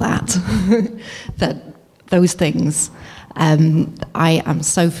people that those things, I am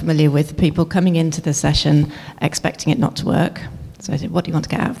so familiar with people coming into the session expecting it not to work. So I said, what do you want to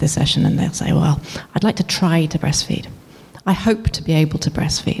get out of this session? And they'll say, well, I'd like to try to breastfeed. I hope to be able to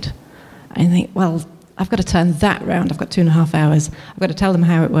breastfeed. And I think, well, I've got to turn that round. I've got 2.5 hours. I've got to tell them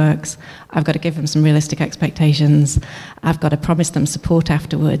how it works. I've got to give them some realistic expectations. I've got to promise them support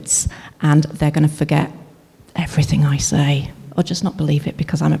afterwards, and they're going to forget everything I say, or just not believe it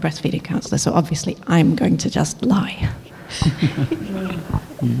because I'm a breastfeeding counsellor, so obviously I'm going to just lie.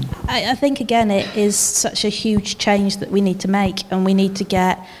 I think, again, it is such a huge change that we need to make, and we need to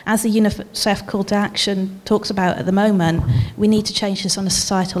get, as the UNICEF call to action talks about at the moment, we need to change this on a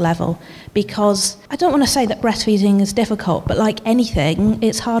societal level, because I don't want to say that breastfeeding is difficult, but like anything,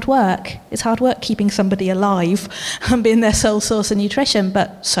 it's hard work. It's hard work keeping somebody alive and being their sole source of nutrition,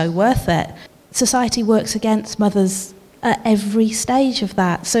 but so worth it. Society works against mothers at every stage of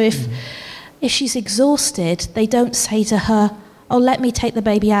that. So if she's exhausted, they don't say to her, oh, let me take the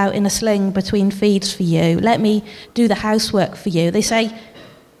baby out in a sling between feeds for you. Let me do the housework for you. They say,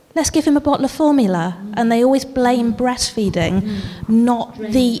 let's give him a bottle of formula. And they always blame breastfeeding,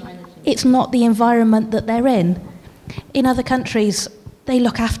 it's not the environment that they're in. In other countries, they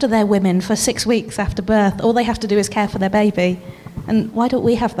look after their women for 6 weeks after birth. All they have to do is care for their baby. And why don't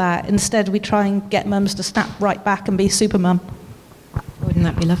we have that? Instead, we try and get mums to snap right back and be super mum. Wouldn't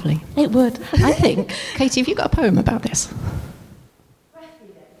that be lovely? It would. I think. Katie, have you got a poem about this?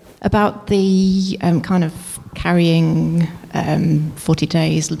 About the kind of carrying 40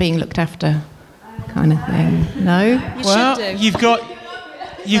 days, being looked after kind of thing. No?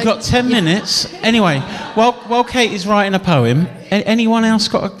 You've got 10 minutes. Anyway, while Kate is writing a poem, anyone else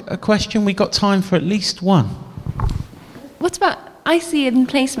got a question? We've got time for at least one. What about, I see in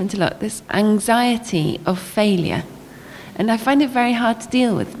placement a lot, this anxiety of failure. And I find it very hard to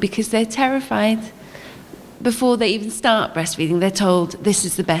deal with because they're terrified before they even start breastfeeding. They're told, this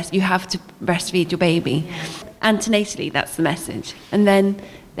is the best, you have to breastfeed your baby. Antenatally, that's the message. And then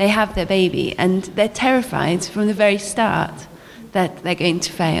they have their baby and they're terrified from the very start that they're going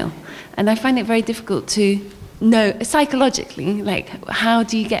to fail. And I find it very difficult to know psychologically, like, how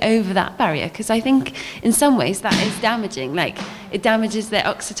do you get over that barrier? Because I think in some ways that is damaging. Like, it damages their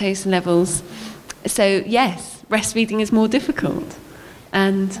oxytocin levels. So yes, breastfeeding is more difficult.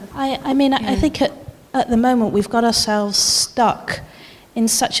 And I think at the moment we've got ourselves stuck in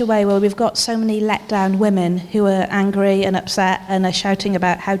such a way where we've got so many let down women who are angry and upset and are shouting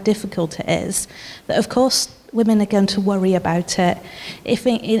about how difficult it is, that of course women are going to worry about it. If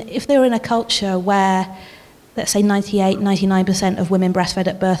they're in a culture where, let's say 99% of women breastfed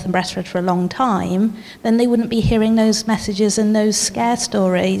at birth and breastfed for a long time, then they wouldn't be hearing those messages and those scare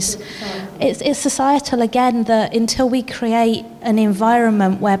stories. It's societal again, that until we create an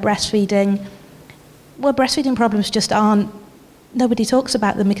environment where breastfeeding problems just aren't, nobody talks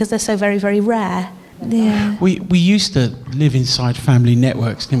about them because they're so very, very rare. Yeah. We used to live inside family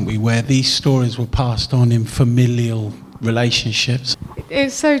networks, didn't we, where these stories were passed on in familial relationships.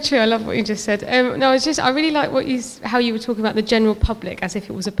 It's so true. I love what you just said. I really like how you were talking about the general public as if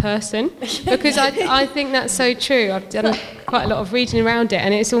it was a person, because I think that's so true. I've done quite a lot of reading around it,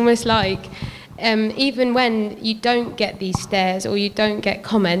 and it's almost like even when you don't get these stares or you don't get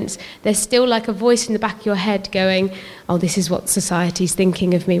comments, there's still like a voice in the back of your head going, oh, this is what society's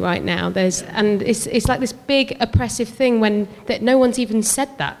thinking of me right now. And it's like this big oppressive thing that no one's even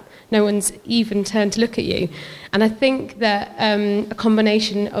said that. No one's even turned to look at you. And I think that a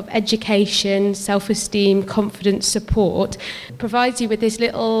combination of education, self-esteem, confidence, support provides you with this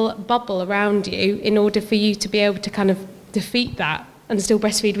little bubble around you in order for you to be able to kind of defeat that and still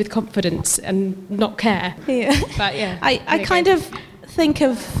breastfeed with confidence and not care. Yeah. But yeah. I kind of think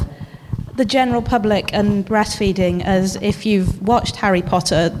of the general public and breastfeeding as if you've watched Harry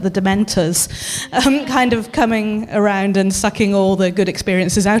Potter, the Dementors, kind of coming around and sucking all the good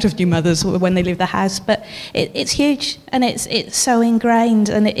experiences out of new mothers when they leave the house. But it's huge, and it's so ingrained,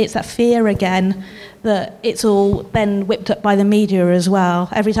 and it's that fear again that it's all then whipped up by the media as well.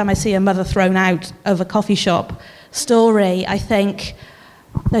 Every time I see a mother thrown out of a coffee shop story, I think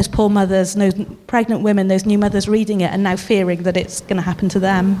those poor mothers, those pregnant women, those new mothers reading it and now fearing that it's going to happen to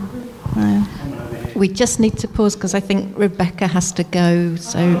them. We just need to pause because I think Rebecca has to go.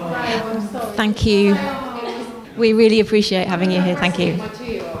 So thank you. We really appreciate having you here. Thank you.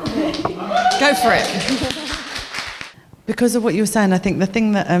 Go for it. Because of what you were saying, I think the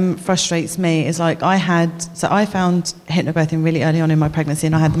thing that frustrates me is I found hypnobirthing really early on in my pregnancy,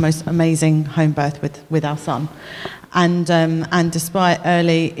 and I had the most amazing home birth with our son. And despite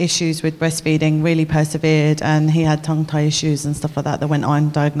early issues with breastfeeding, really persevered, and he had tongue tie issues and stuff like that went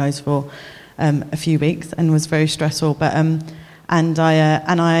undiagnosed for a few weeks and was very stressful. But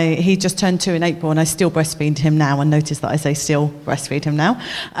he just turned 2 in April, and I still breastfeed him now. And notice that I say still breastfeed him now.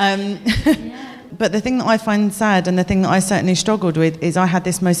 but the thing that I find sad, and the thing that I certainly struggled with, is I had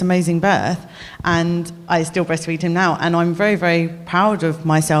this most amazing birth, and I still breastfeed him now, and I'm very, very proud of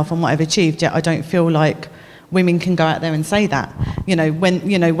myself and what I've achieved. Yet I don't feel like women can go out there and say that.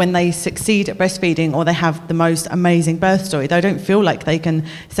 When they succeed at breastfeeding, or they have the most amazing birth story, they don't feel like they can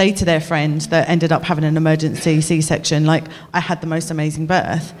say to their friend that ended up having an emergency C-section, like, I had the most amazing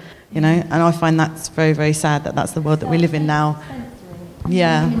birth. And I find that's very, very sad that that's the world that we live in now.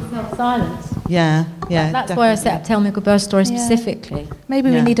 Yeah. Silence. Yeah. That's definitely. why I set up Tell Me a Good Birth Story specifically. Maybe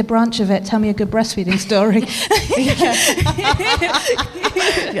we need a branch of it. Tell me a good breastfeeding story.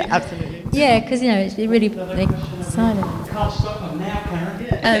 Yeah, absolutely. Yeah, because it's really silent. Can't stop them now,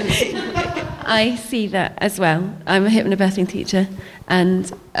 Karen. I see that as well. I'm a hypnobirthing teacher,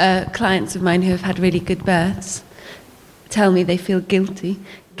 and clients of mine who have had really good births tell me they feel guilty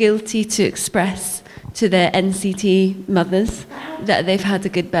to express to their NCT mothers that they've had a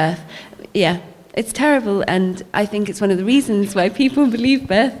good birth. Yeah, it's terrible, and I think it's one of the reasons why people believe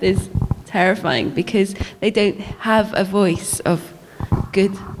birth is terrifying, because they don't have a voice of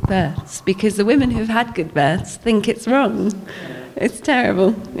good births, because the women who've had good births think it's wrong. It's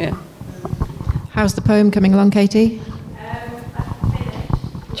terrible. Yeah. How's the poem coming along, Katie?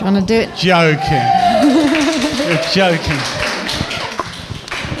 Do you want to do it? Joking. You're joking.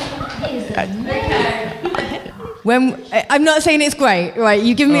 I'm not saying it's great, right?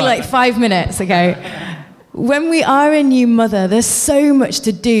 You give me like 5 minutes, okay? When we are a new mother, there's so much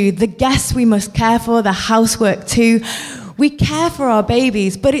to do. The guests we must care for, the housework too. We care for our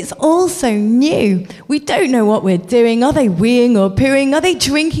babies, but it's also new. We don't know what we're doing. Are they weeing or pooing? Are they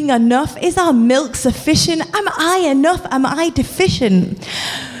drinking enough? Is our milk sufficient? Am I enough? Am I deficient?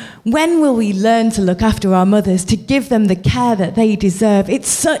 When will we learn to look after our mothers, to give them the care that they deserve? It's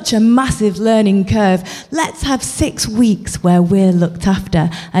such a massive learning curve. Let's have 6 weeks where we're looked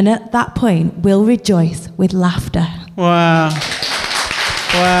after, and at that point, we'll rejoice with laughter. Wow.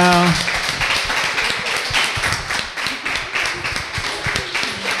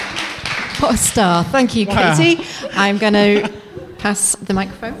 What a star. Thank you, Katie. I'm going to pass the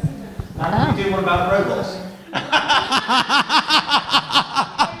microphone. You do one about robots?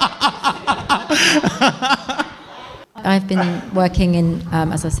 I've been working in,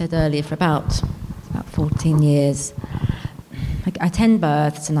 as I said earlier, for about 14 years. I attend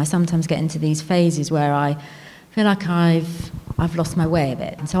births, and I sometimes get into these phases where I feel like I've lost my way a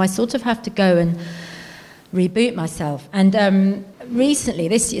bit. And so I sort of have to go and reboot myself. And recently,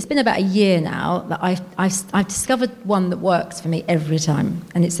 it's been about a year now, that I've discovered one that works for me every time.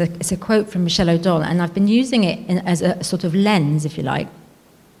 And it's a quote from Michelle O'Donnell, and I've been using it as a sort of lens, if you like,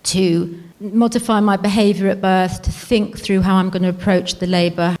 to modify my behaviour at birth, to think through how I'm going to approach the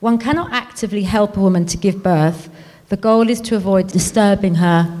labour. One cannot actively help a woman to give birth. The goal is to avoid disturbing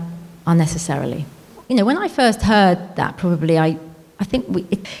her unnecessarily. When I first heard that, probably I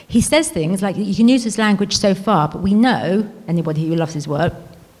think he says things like, you can use his language so far, but we know, anybody who loves his work,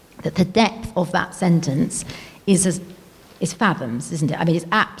 that the depth of that sentence is fathoms, isn't it? I mean, it's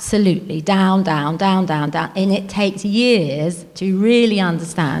absolutely down, down, down, down, down, and it takes years to really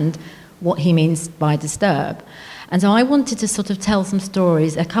understand what he means by disturb. And so I wanted to sort of tell some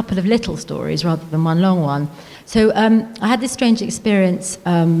stories, a couple of little stories rather than one long one. So I had this strange experience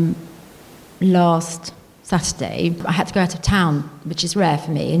last Saturday. I had to go out of town, which is rare for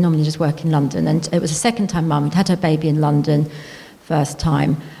me. I normally just work in London. And it was a second-time mum who'd had her baby in London first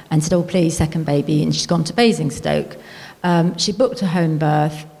time and said, oh, please, second baby. And she's gone to Basingstoke. She booked a home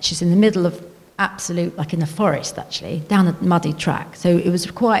birth. She's in the middle of absolute, like in the forest, actually, down a muddy track. So it was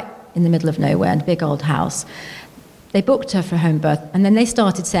quite in the middle of nowhere, in a big old house. They booked her for a home birth, and then they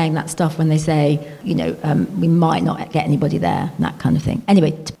started saying that stuff when they say, we might not get anybody there, and that kind of thing.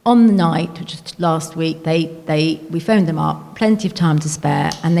 Anyway, on the night, which was last week, we phoned them up, plenty of time to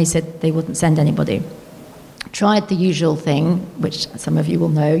spare, and they said they wouldn't send anybody. Tried the usual thing, which some of you will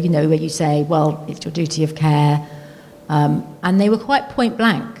know, where you say, well, it's your duty of care. And they were quite point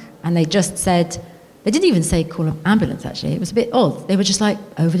blank, and they just said, they didn't even say call an ambulance, actually. It was a bit odd. They were just like,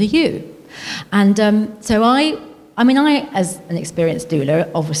 over to you. And so I, as an experienced doula,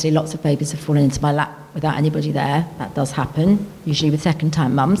 obviously lots of babies have fallen into my lap without anybody there. That does happen, usually with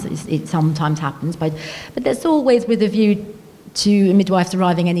second-time mums. It sometimes happens, but that's always with a view to midwives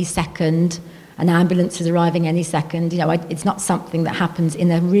arriving any second, an ambulance is arriving any second. It's not something that happens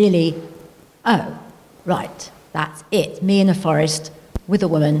in a really, oh, right, that's it. Me in a forest with a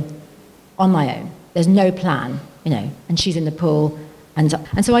woman on my own. There's no plan, and she's in the pool. And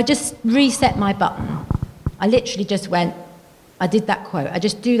so I just reset my button. I literally just went, I did that quote. I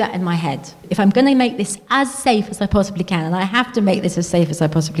just do that in my head. If I'm going to make this as safe as I possibly can, and I have to make this as safe as I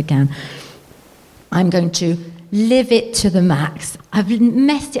possibly can, I'm going to live it to the max. I've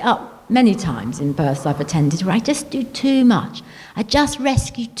messed it up many times in births I've attended where I just do too much. I just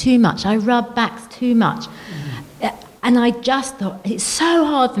rescue too much. I rub backs too much. And I just thought, it's so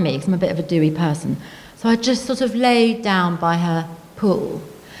hard for me because I'm a bit of a dewy person. So I just sort of laid down by her pool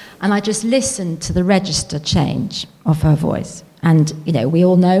and I just listened to the register change of her voice. And, you know, we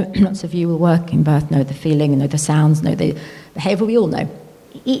all know, lots of you who work in birth know the feeling, know the sounds, know the behaviour, we all know.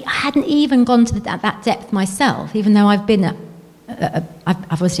 I hadn't even gone to that depth myself, even though I've been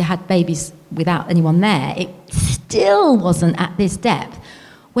I've obviously had babies without anyone there. It still wasn't at this depth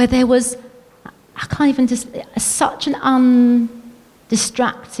where there was, I can't even just, such an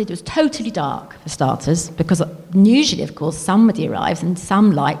undistracted, it was totally dark for starters, because usually, of course, somebody arrives and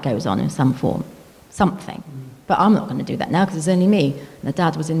some light goes on in some form, something. But I'm not going to do that now because it's only me, and the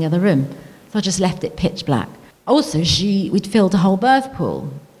dad was in the other room. So I just left it pitch black. Also, we'd filled a whole birth pool.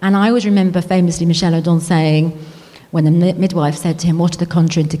 And I always remember famously Michel Audin saying, when the midwife said to him, what are the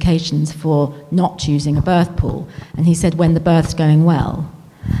contraindications for not choosing a birth pool? And he said, when the birth's going well.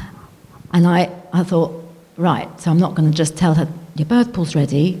 And I thought, right, so I'm not going to just tell her, your birth pool's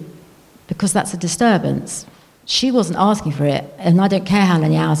ready, because that's a disturbance. She wasn't asking for it, and I don't care how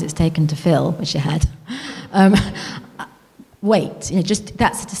many hours it's taken to fill, which she had. Wait, you know, just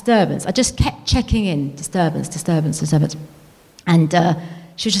that's a disturbance. I just kept checking in, disturbance. And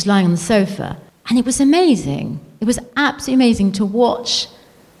she was just lying on the sofa. And it was amazing. It was absolutely amazing to watch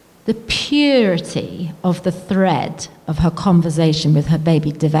the purity of the thread of her conversation with her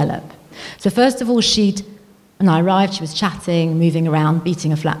baby develop. So first of all, when I arrived, she was chatting, moving around,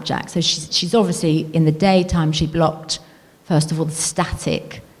 beating a flapjack. So she's obviously, in the daytime, she blocked, first of all, the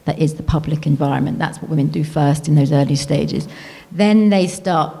static that is the public environment. That's what women do first in those early stages. Then they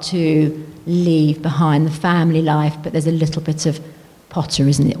start to leave behind the family life, but there's a little bit of Potter,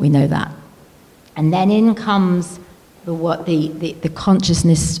 isn't it? We know that. And then in comes the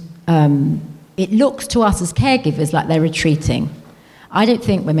consciousness. It looks to us as caregivers like they're retreating. I don't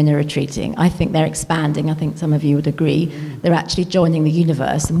think women are retreating. I think they're expanding. I think some of you would agree. They're actually joining the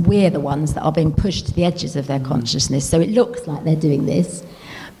universe, and we're the ones that are being pushed to the edges of their consciousness. So it looks like they're doing this.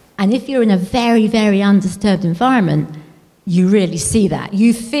 And if you're in a very, very undisturbed environment, you really see that.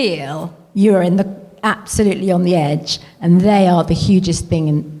 You feel you're absolutely on the edge, and they are the hugest thing,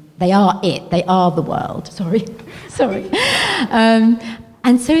 and they are it. They are the world. Sorry.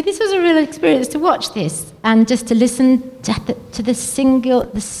 And so this was a real experience to watch this, and just to listen to the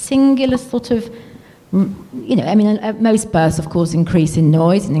singular sort of, you know, I mean, most births, of course, increase in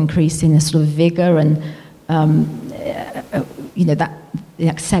noise and increase in a sort of vigour and, you know, that the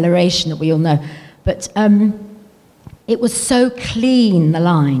acceleration that we all know. But it was so clean, the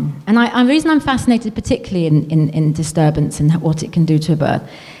line. And the reason I'm fascinated particularly in disturbance and what it can do to a birth,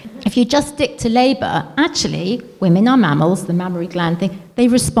 if you just stick to labour, actually, women are mammals, the mammary gland thing, they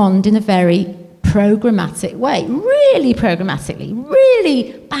respond in a very programmatic way, really programmatically,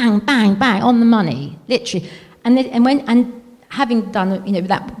 really bang, bang, bang, on the money, literally. And having done, you know,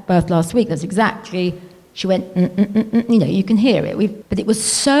 that birth last week, that's exactly, she went, you know, you can hear it. But it was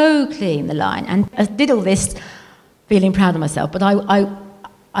so clean, the line. And I did all this feeling proud of myself, but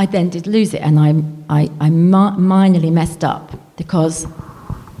I then did lose it, and I minorly messed up because,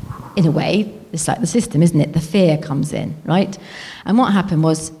 in a way, it's like the system, isn't it? The fear comes in, right? And what happened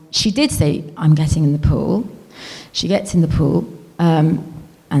was, she did say, I'm getting in the pool. She gets in the pool, and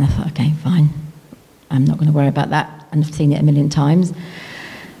I thought, okay, fine. I'm not going to worry about that. And I've seen it a million times.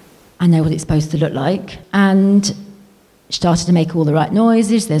 I know what it's supposed to look like. And she started to make all the right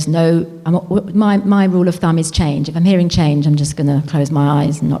noises. There's no... My rule of thumb is change. If I'm hearing change, I'm just going to close my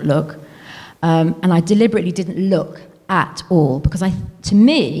eyes and not look. And I deliberately didn't look at all, because to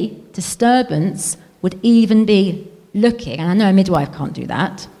me, disturbance would even be looking, and I know a midwife can't do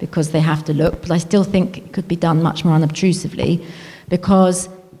that because they have to look, but I still think it could be done much more unobtrusively, because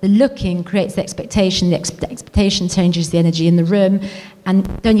the looking creates the expectation expectation changes the energy in the room,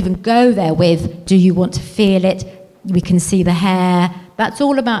 and don't even go there with, do you want to feel it? We can see the hair. That's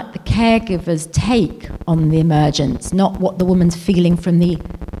all about the caregiver's take on the emergence, not what the woman's feeling from the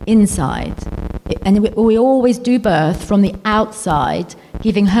inside. And we always do birth from the outside,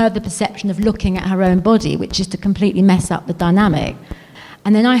 giving her the perception of looking at her own body, which is to completely mess up the dynamic.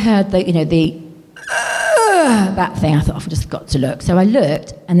 And then I heard that thing. I thought, I've just got to look. So I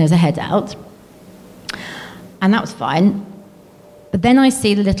looked, and there's a head out, and that was fine. But then I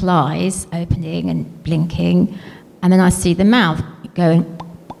see the little eyes opening and blinking, and then I see the mouth going,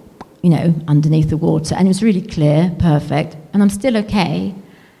 you know, underneath the water, and it was really clear, perfect, and I'm still okay.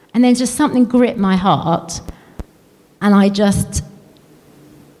 And then just something gripped my heart, and I just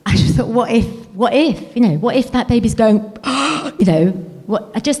just thought, what if, what if that baby's going,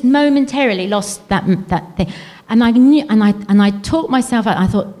 I just momentarily lost that thing. And I knew, and I talked myself out. I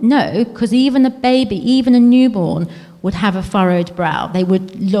thought, no, because even a baby, even a newborn, would have a furrowed brow. They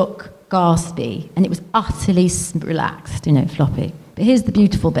would look gaspy, and it was utterly relaxed, floppy. But here's the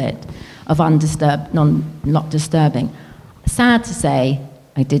beautiful bit of undisturbed, not disturbing. Sad to say,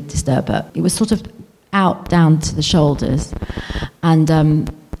 I did disturb her. It was sort of out down to the shoulders, and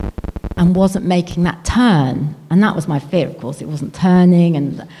wasn't making that turn. And that was my fear, of course. It wasn't turning,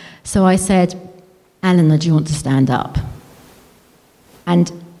 and so I said, Eleanor, do you want to stand up?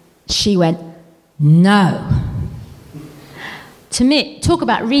 And she went, no. To me, talk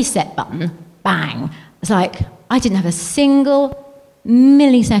about reset button, bang. It's like I didn't have a single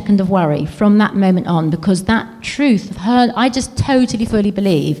millisecond of worry from that moment on, because that truth of her, I just totally, fully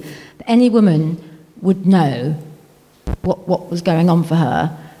believe that any woman would know what was going on for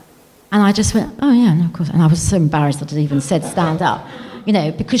her. And I just went, oh yeah, no, of course. And I was so embarrassed that I even said stand up.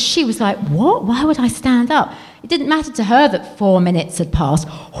 Because she was like, what? Why would I stand up? It didn't matter to her that 4 minutes had passed.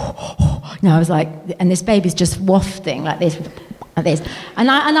 I was like, and this baby's just wafting like this. And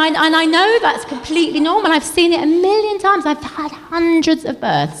I know that's completely normal. I've seen it a million times. I've had hundreds of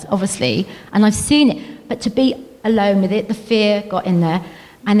births, obviously, and I've seen it. But to be alone with it, the fear got in there.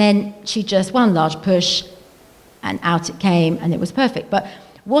 And then she just, one large push, and out it came, and it was perfect. But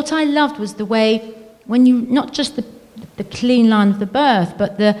what I loved was the way, when you, not just the clean line of the birth,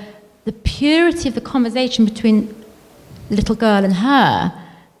 but the purity of the conversation between the little girl and her,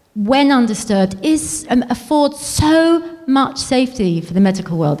 when undisturbed, affords so much safety for the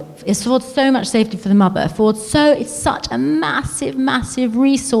medical world. It affords so much safety for the mother. It's such a massive, massive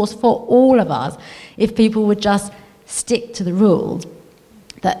resource for all of us if people would just stick to the rules.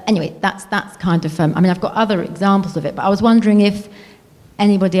 Anyway, that's kind of. I've got other examples of it, but I was wondering if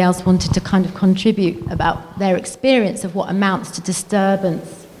anybody else wanted to kind of contribute about their experience of what amounts to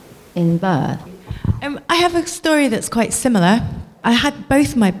disturbance in birth. I have a story that's quite similar. I had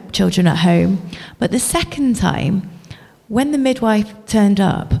both my children at home, but the second time, when the midwife turned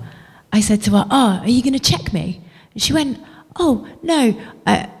up, I said to her, are you going to check me? And she went, oh, no.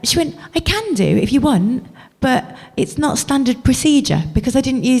 She went, I can do if you want, but it's not standard procedure, because I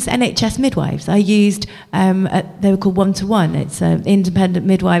didn't use NHS midwives. I used, they were called one-to-one. It's independent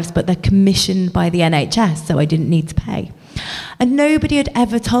midwives, but they're commissioned by the NHS, so I didn't need to pay. And nobody had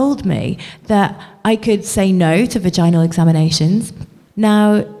ever told me that I could say no to vaginal examinations.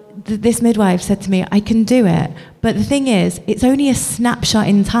 Now, this midwife said to me, I can do it. But the thing is, it's only a snapshot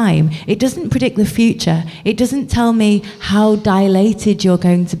in time. It doesn't predict the future. It doesn't tell me how dilated you're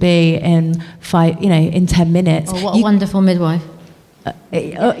going to be in 10 minutes. Oh, what a wonderful midwife.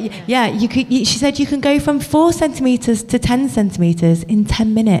 Yeah, she said you can go from 4 centimetres to 10 centimetres in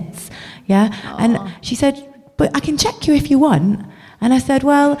 10 minutes. Yeah, and she said, but I can check you if you want. And I said,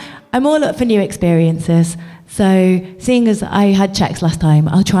 well, I'm all up for new experiences. So seeing as I had checks last time,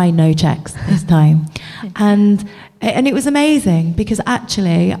 I'll try no checks this time. And it was amazing, because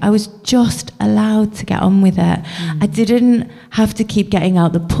actually I was just allowed to get on with it. I didn't have to keep getting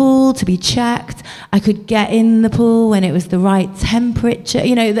out the pool to be checked. I could get in the pool when it was the right temperature,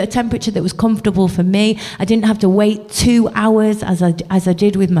 the temperature that was comfortable for me. I didn't have to wait 2 hours as I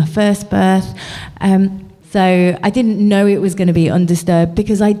did with my first birth. So I didn't know it was going to be undisturbed,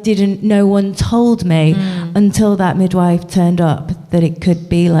 because no one told me until that midwife turned up that it could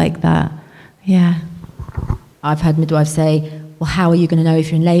be like that. Yeah. I've had midwives say, well, how are you going to know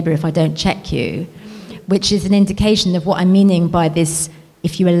if you're in labour if I don't check you? Which is an indication of what I'm meaning by this,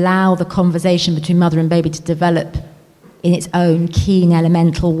 if you allow the conversation between mother and baby to develop in its own keen,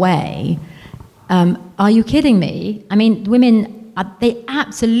 elemental way. Are you kidding me? women, they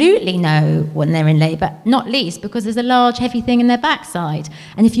absolutely know when they're in labour, not least because there's a large, heavy thing in their backside.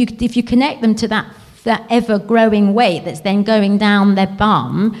 And if you connect them to that ever-growing weight that's then going down their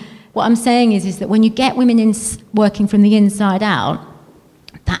bum, what I'm saying is that when you get women working from the inside out,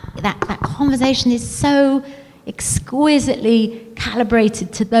 that conversation is so exquisitely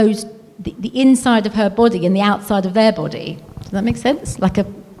calibrated to the inside of her body and the outside of their body. Does that make sense? Like a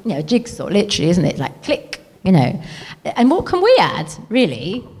jigsaw, literally, isn't it? Like click. And what can we add,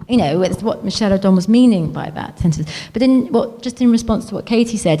 really? It's what Michelle O'Donnell was meaning by that sentence. But just in response to what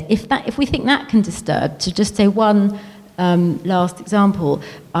Katie said, if we think that can disturb, to just say one last example,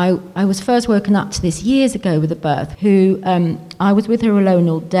 I was first woken up to this years ago with a birth, who I was with her alone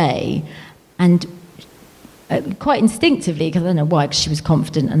all day, and quite instinctively, because I don't know why, because she was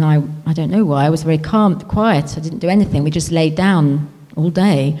confident, and I don't know why, I was very calm, quiet, I didn't do anything, we just laid down all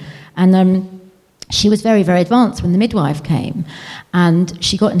day, and she was very, very advanced when the midwife came, and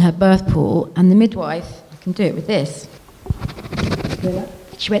she got in her birth pool, and the midwife, I can do it with this.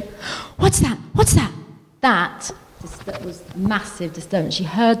 She went, "What's that? What's that?" That was a massive disturbance. She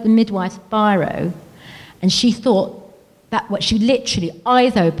heard the midwife's biro, and she thought that what she literally,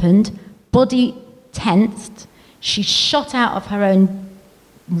 eyes opened, body tensed, she shot out of her own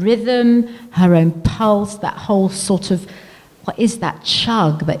rhythm, her own pulse, that whole sort of, what is that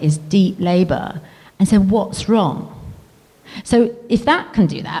chug that is deep labour, and said, "What's wrong?" So if that can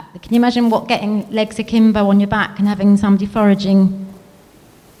do that, can you imagine what getting legs akimbo on your back and having somebody foraging,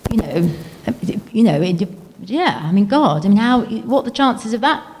 yeah, I mean, God, I mean, what are the chances of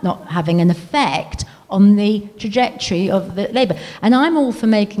that not having an effect on the trajectory of the labour? And I'm all for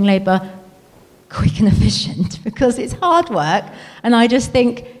making labour quick and efficient because it's hard work, and I just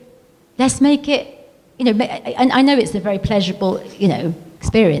think, let's make it, and I know it's a very pleasurable,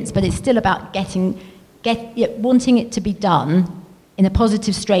 experience, but it's still about wanting it to be done in a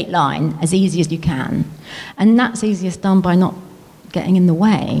positive straight line as easy as you can, and that's easiest done by not getting in the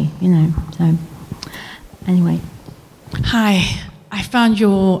way, so anyway. Hi, I found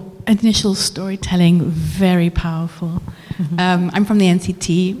your initial storytelling very powerful. Mm-hmm. I'm from the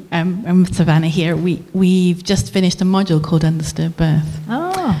NCT. I'm with Savannah here. We've just finished a module called Undisturbed Birth.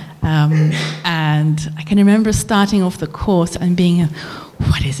 Oh. And I can remember starting off the course and being,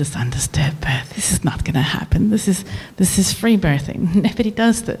 what is this undisturbed birth? This is not going to happen. This is free birthing. Nobody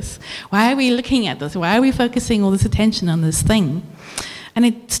does this. Why are we looking at this? Why are we focusing all this attention on this thing? And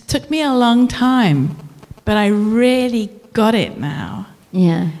it took me a long time, but I really got it now.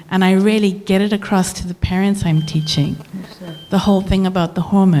 Yeah. And I really get it across to the parents I'm teaching. The whole thing about the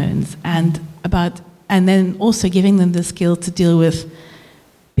hormones and then also giving them the skill to deal with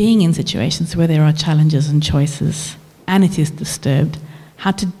being in situations where there are challenges and choices and it is disturbed,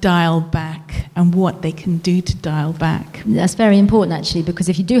 how to dial back and what they can do to dial back. That's very important, actually, because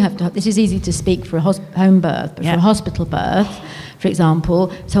if you do have to, this is easy to speak for a home birth, but for a hospital birth, for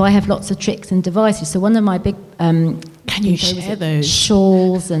example, so I have lots of tricks and devices. So one of my big... can you share those?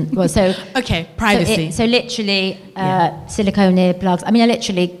 Shawls and... Well, so... Okay, privacy. So literally silicone earplugs. I mean, I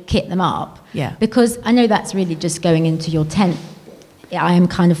literally kit them up. Yeah. Because I know that's really just going into your tent. I am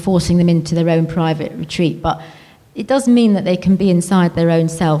kind of forcing them into their own private retreat, but it does mean that they can be inside their own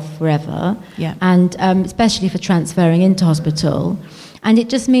self forever, and especially for transferring into hospital. And it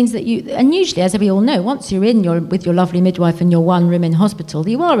just means that and usually, as we all know, once you're with your lovely midwife in your one room in hospital,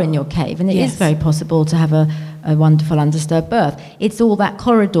 you are in your cave, and it is very possible to have a wonderful undisturbed birth. It's all that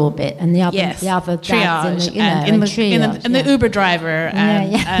corridor bit and the other triage, dads and the Uber driver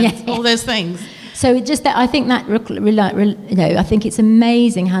and all those things. So it just that I think that I think it's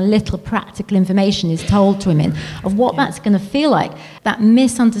amazing how little practical information is told to women of what that's going to feel like. That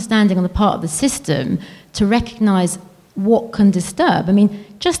misunderstanding on the part of the system to recognise what can disturb. I mean,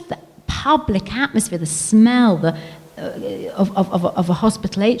 just the public atmosphere, the smell, of a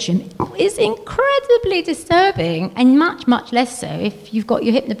hospital atrium is incredibly disturbing, and much, much less so if you've got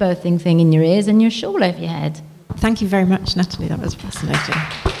your hypnobirthing thing in your ears and your shawl over your head. Thank you very much, Natalie. That was fascinating.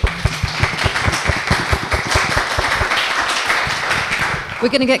 We're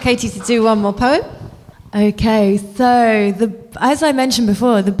going to get Katie to do one more poem. Okay, so as I mentioned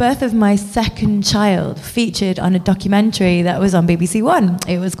before, the birth of my second child featured on a documentary that was on BBC One.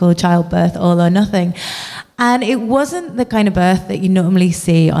 It was called Childbirth All or Nothing. And it wasn't the kind of birth that you normally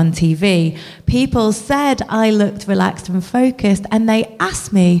see on TV. People said I looked relaxed and focused, and they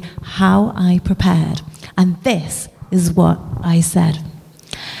asked me how I prepared. And this is what I said.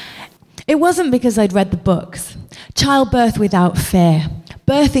 It wasn't because I'd read the books, Childbirth Without Fear,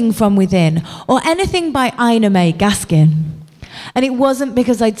 Birthing from Within, or anything by Ina May Gaskin. And it wasn't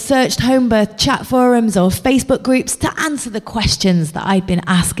because I'd searched home birth chat forums or Facebook groups to answer the questions that I'd been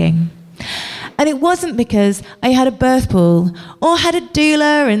asking. And it wasn't because I had a birth pool or had a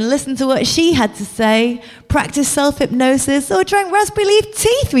doula and listened to what she had to say, practiced self-hypnosis or drank raspberry leaf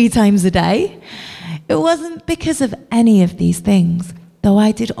tea 3 times a day. It wasn't because of any of these things, though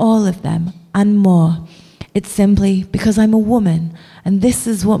I did all of them and more. It's simply because I'm a woman, and this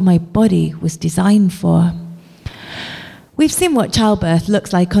is what my body was designed for. We've seen what childbirth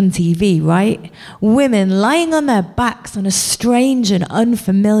looks like on TV, right? Women lying on their backs on a strange and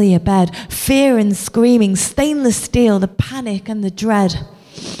unfamiliar bed, fear and screaming, stainless steel, the panic and the dread.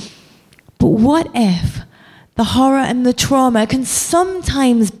 But what if the horror and the trauma can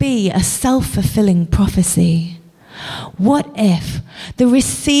sometimes be a self-fulfilling prophecy? What if the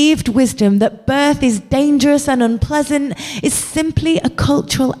received wisdom that birth is dangerous and unpleasant is simply a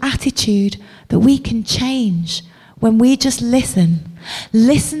cultural attitude that we can change when we just listen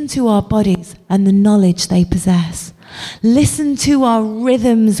Listen to our bodies and the knowledge they possess. Listen to our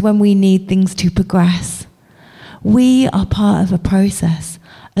rhythms when we need things to progress. We are part of a process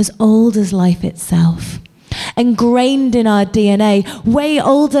as old as life itself, ingrained in our DNA, way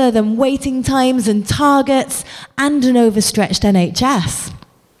older than waiting times and targets and an overstretched NHS.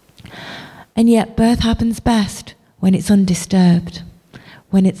 And yet birth happens best when it's undisturbed,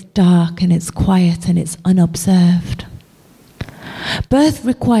 when it's dark and it's quiet and it's unobserved. Birth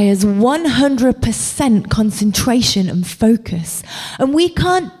requires 100% concentration and focus, and we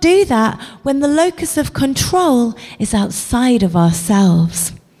can't do that when the locus of control is outside of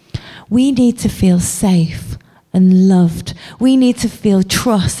ourselves. We need to feel safe and loved. We need to feel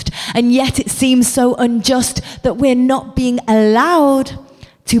trust, and yet it seems so unjust that we're not being allowed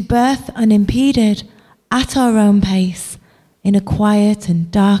to birth unimpeded at our own pace in a quiet and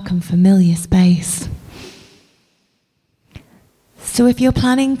dark and familiar space. So if you're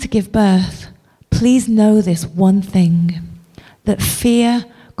planning to give birth, please know this one thing, that fear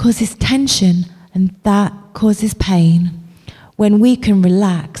causes tension and that causes pain. When we can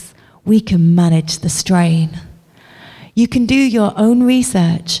relax, we can manage the strain. You can do your own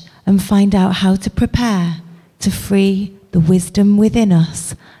research and find out how to prepare to free the wisdom within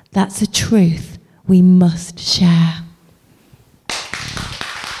us. That's a truth we must share.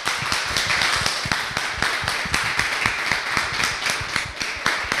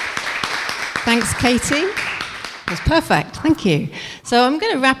 Thanks, Katie. That's perfect. Thank you. So I'm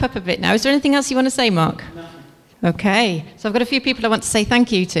going to wrap up a bit now. Is there anything else you want to say, Mark? No. Okay. So I've got a few people I want to say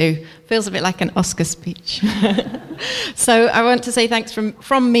thank you to. Feels a bit like an Oscar speech. So I want to say thanks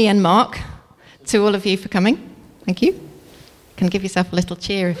from me and Mark to all of you for coming. Thank you. You can give yourself a little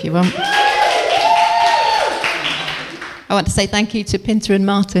cheer if you want. I want to say thank you to Pinter and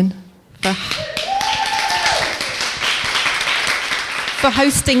Martin for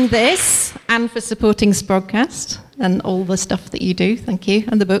hosting this and for supporting Sprogcast and all the stuff that you do. Thank you.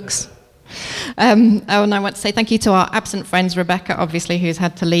 And the books. And I want to say thank you to our absent friends, Rebecca, obviously, who's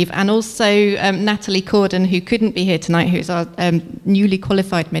had to leave, and also Natalie Corden, who couldn't be here tonight, who's our newly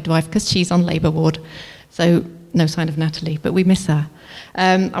qualified midwife, because she's on labour ward. So no sign of Natalie, but we miss her.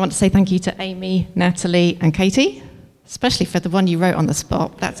 I want to say thank you to Amy, Natalie, and Katie, especially for the one you wrote on the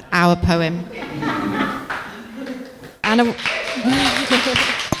spot. That's our poem. And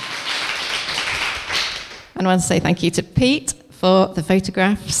I want to say thank you to Pete for the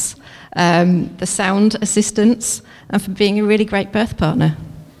photographs, the sound assistance, and for being a really great birth partner.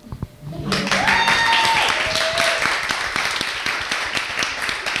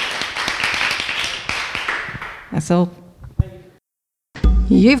 That's all.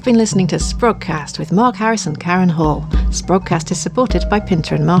 You've been listening to Sprogcast with Mark Harris and Karen Hall. Sprogcast is supported by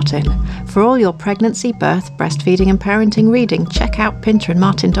Pinter and Martin. For all your pregnancy, birth, breastfeeding and parenting reading, check out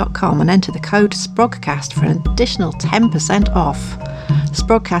pinterandmartin.com and enter the code Sprogcast for an additional 10% off.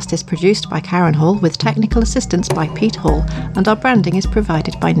 Sprogcast is produced by Karen Hall with technical assistance by Pete Hall, and our branding is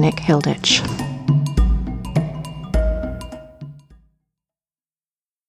provided by Nick Hilditch.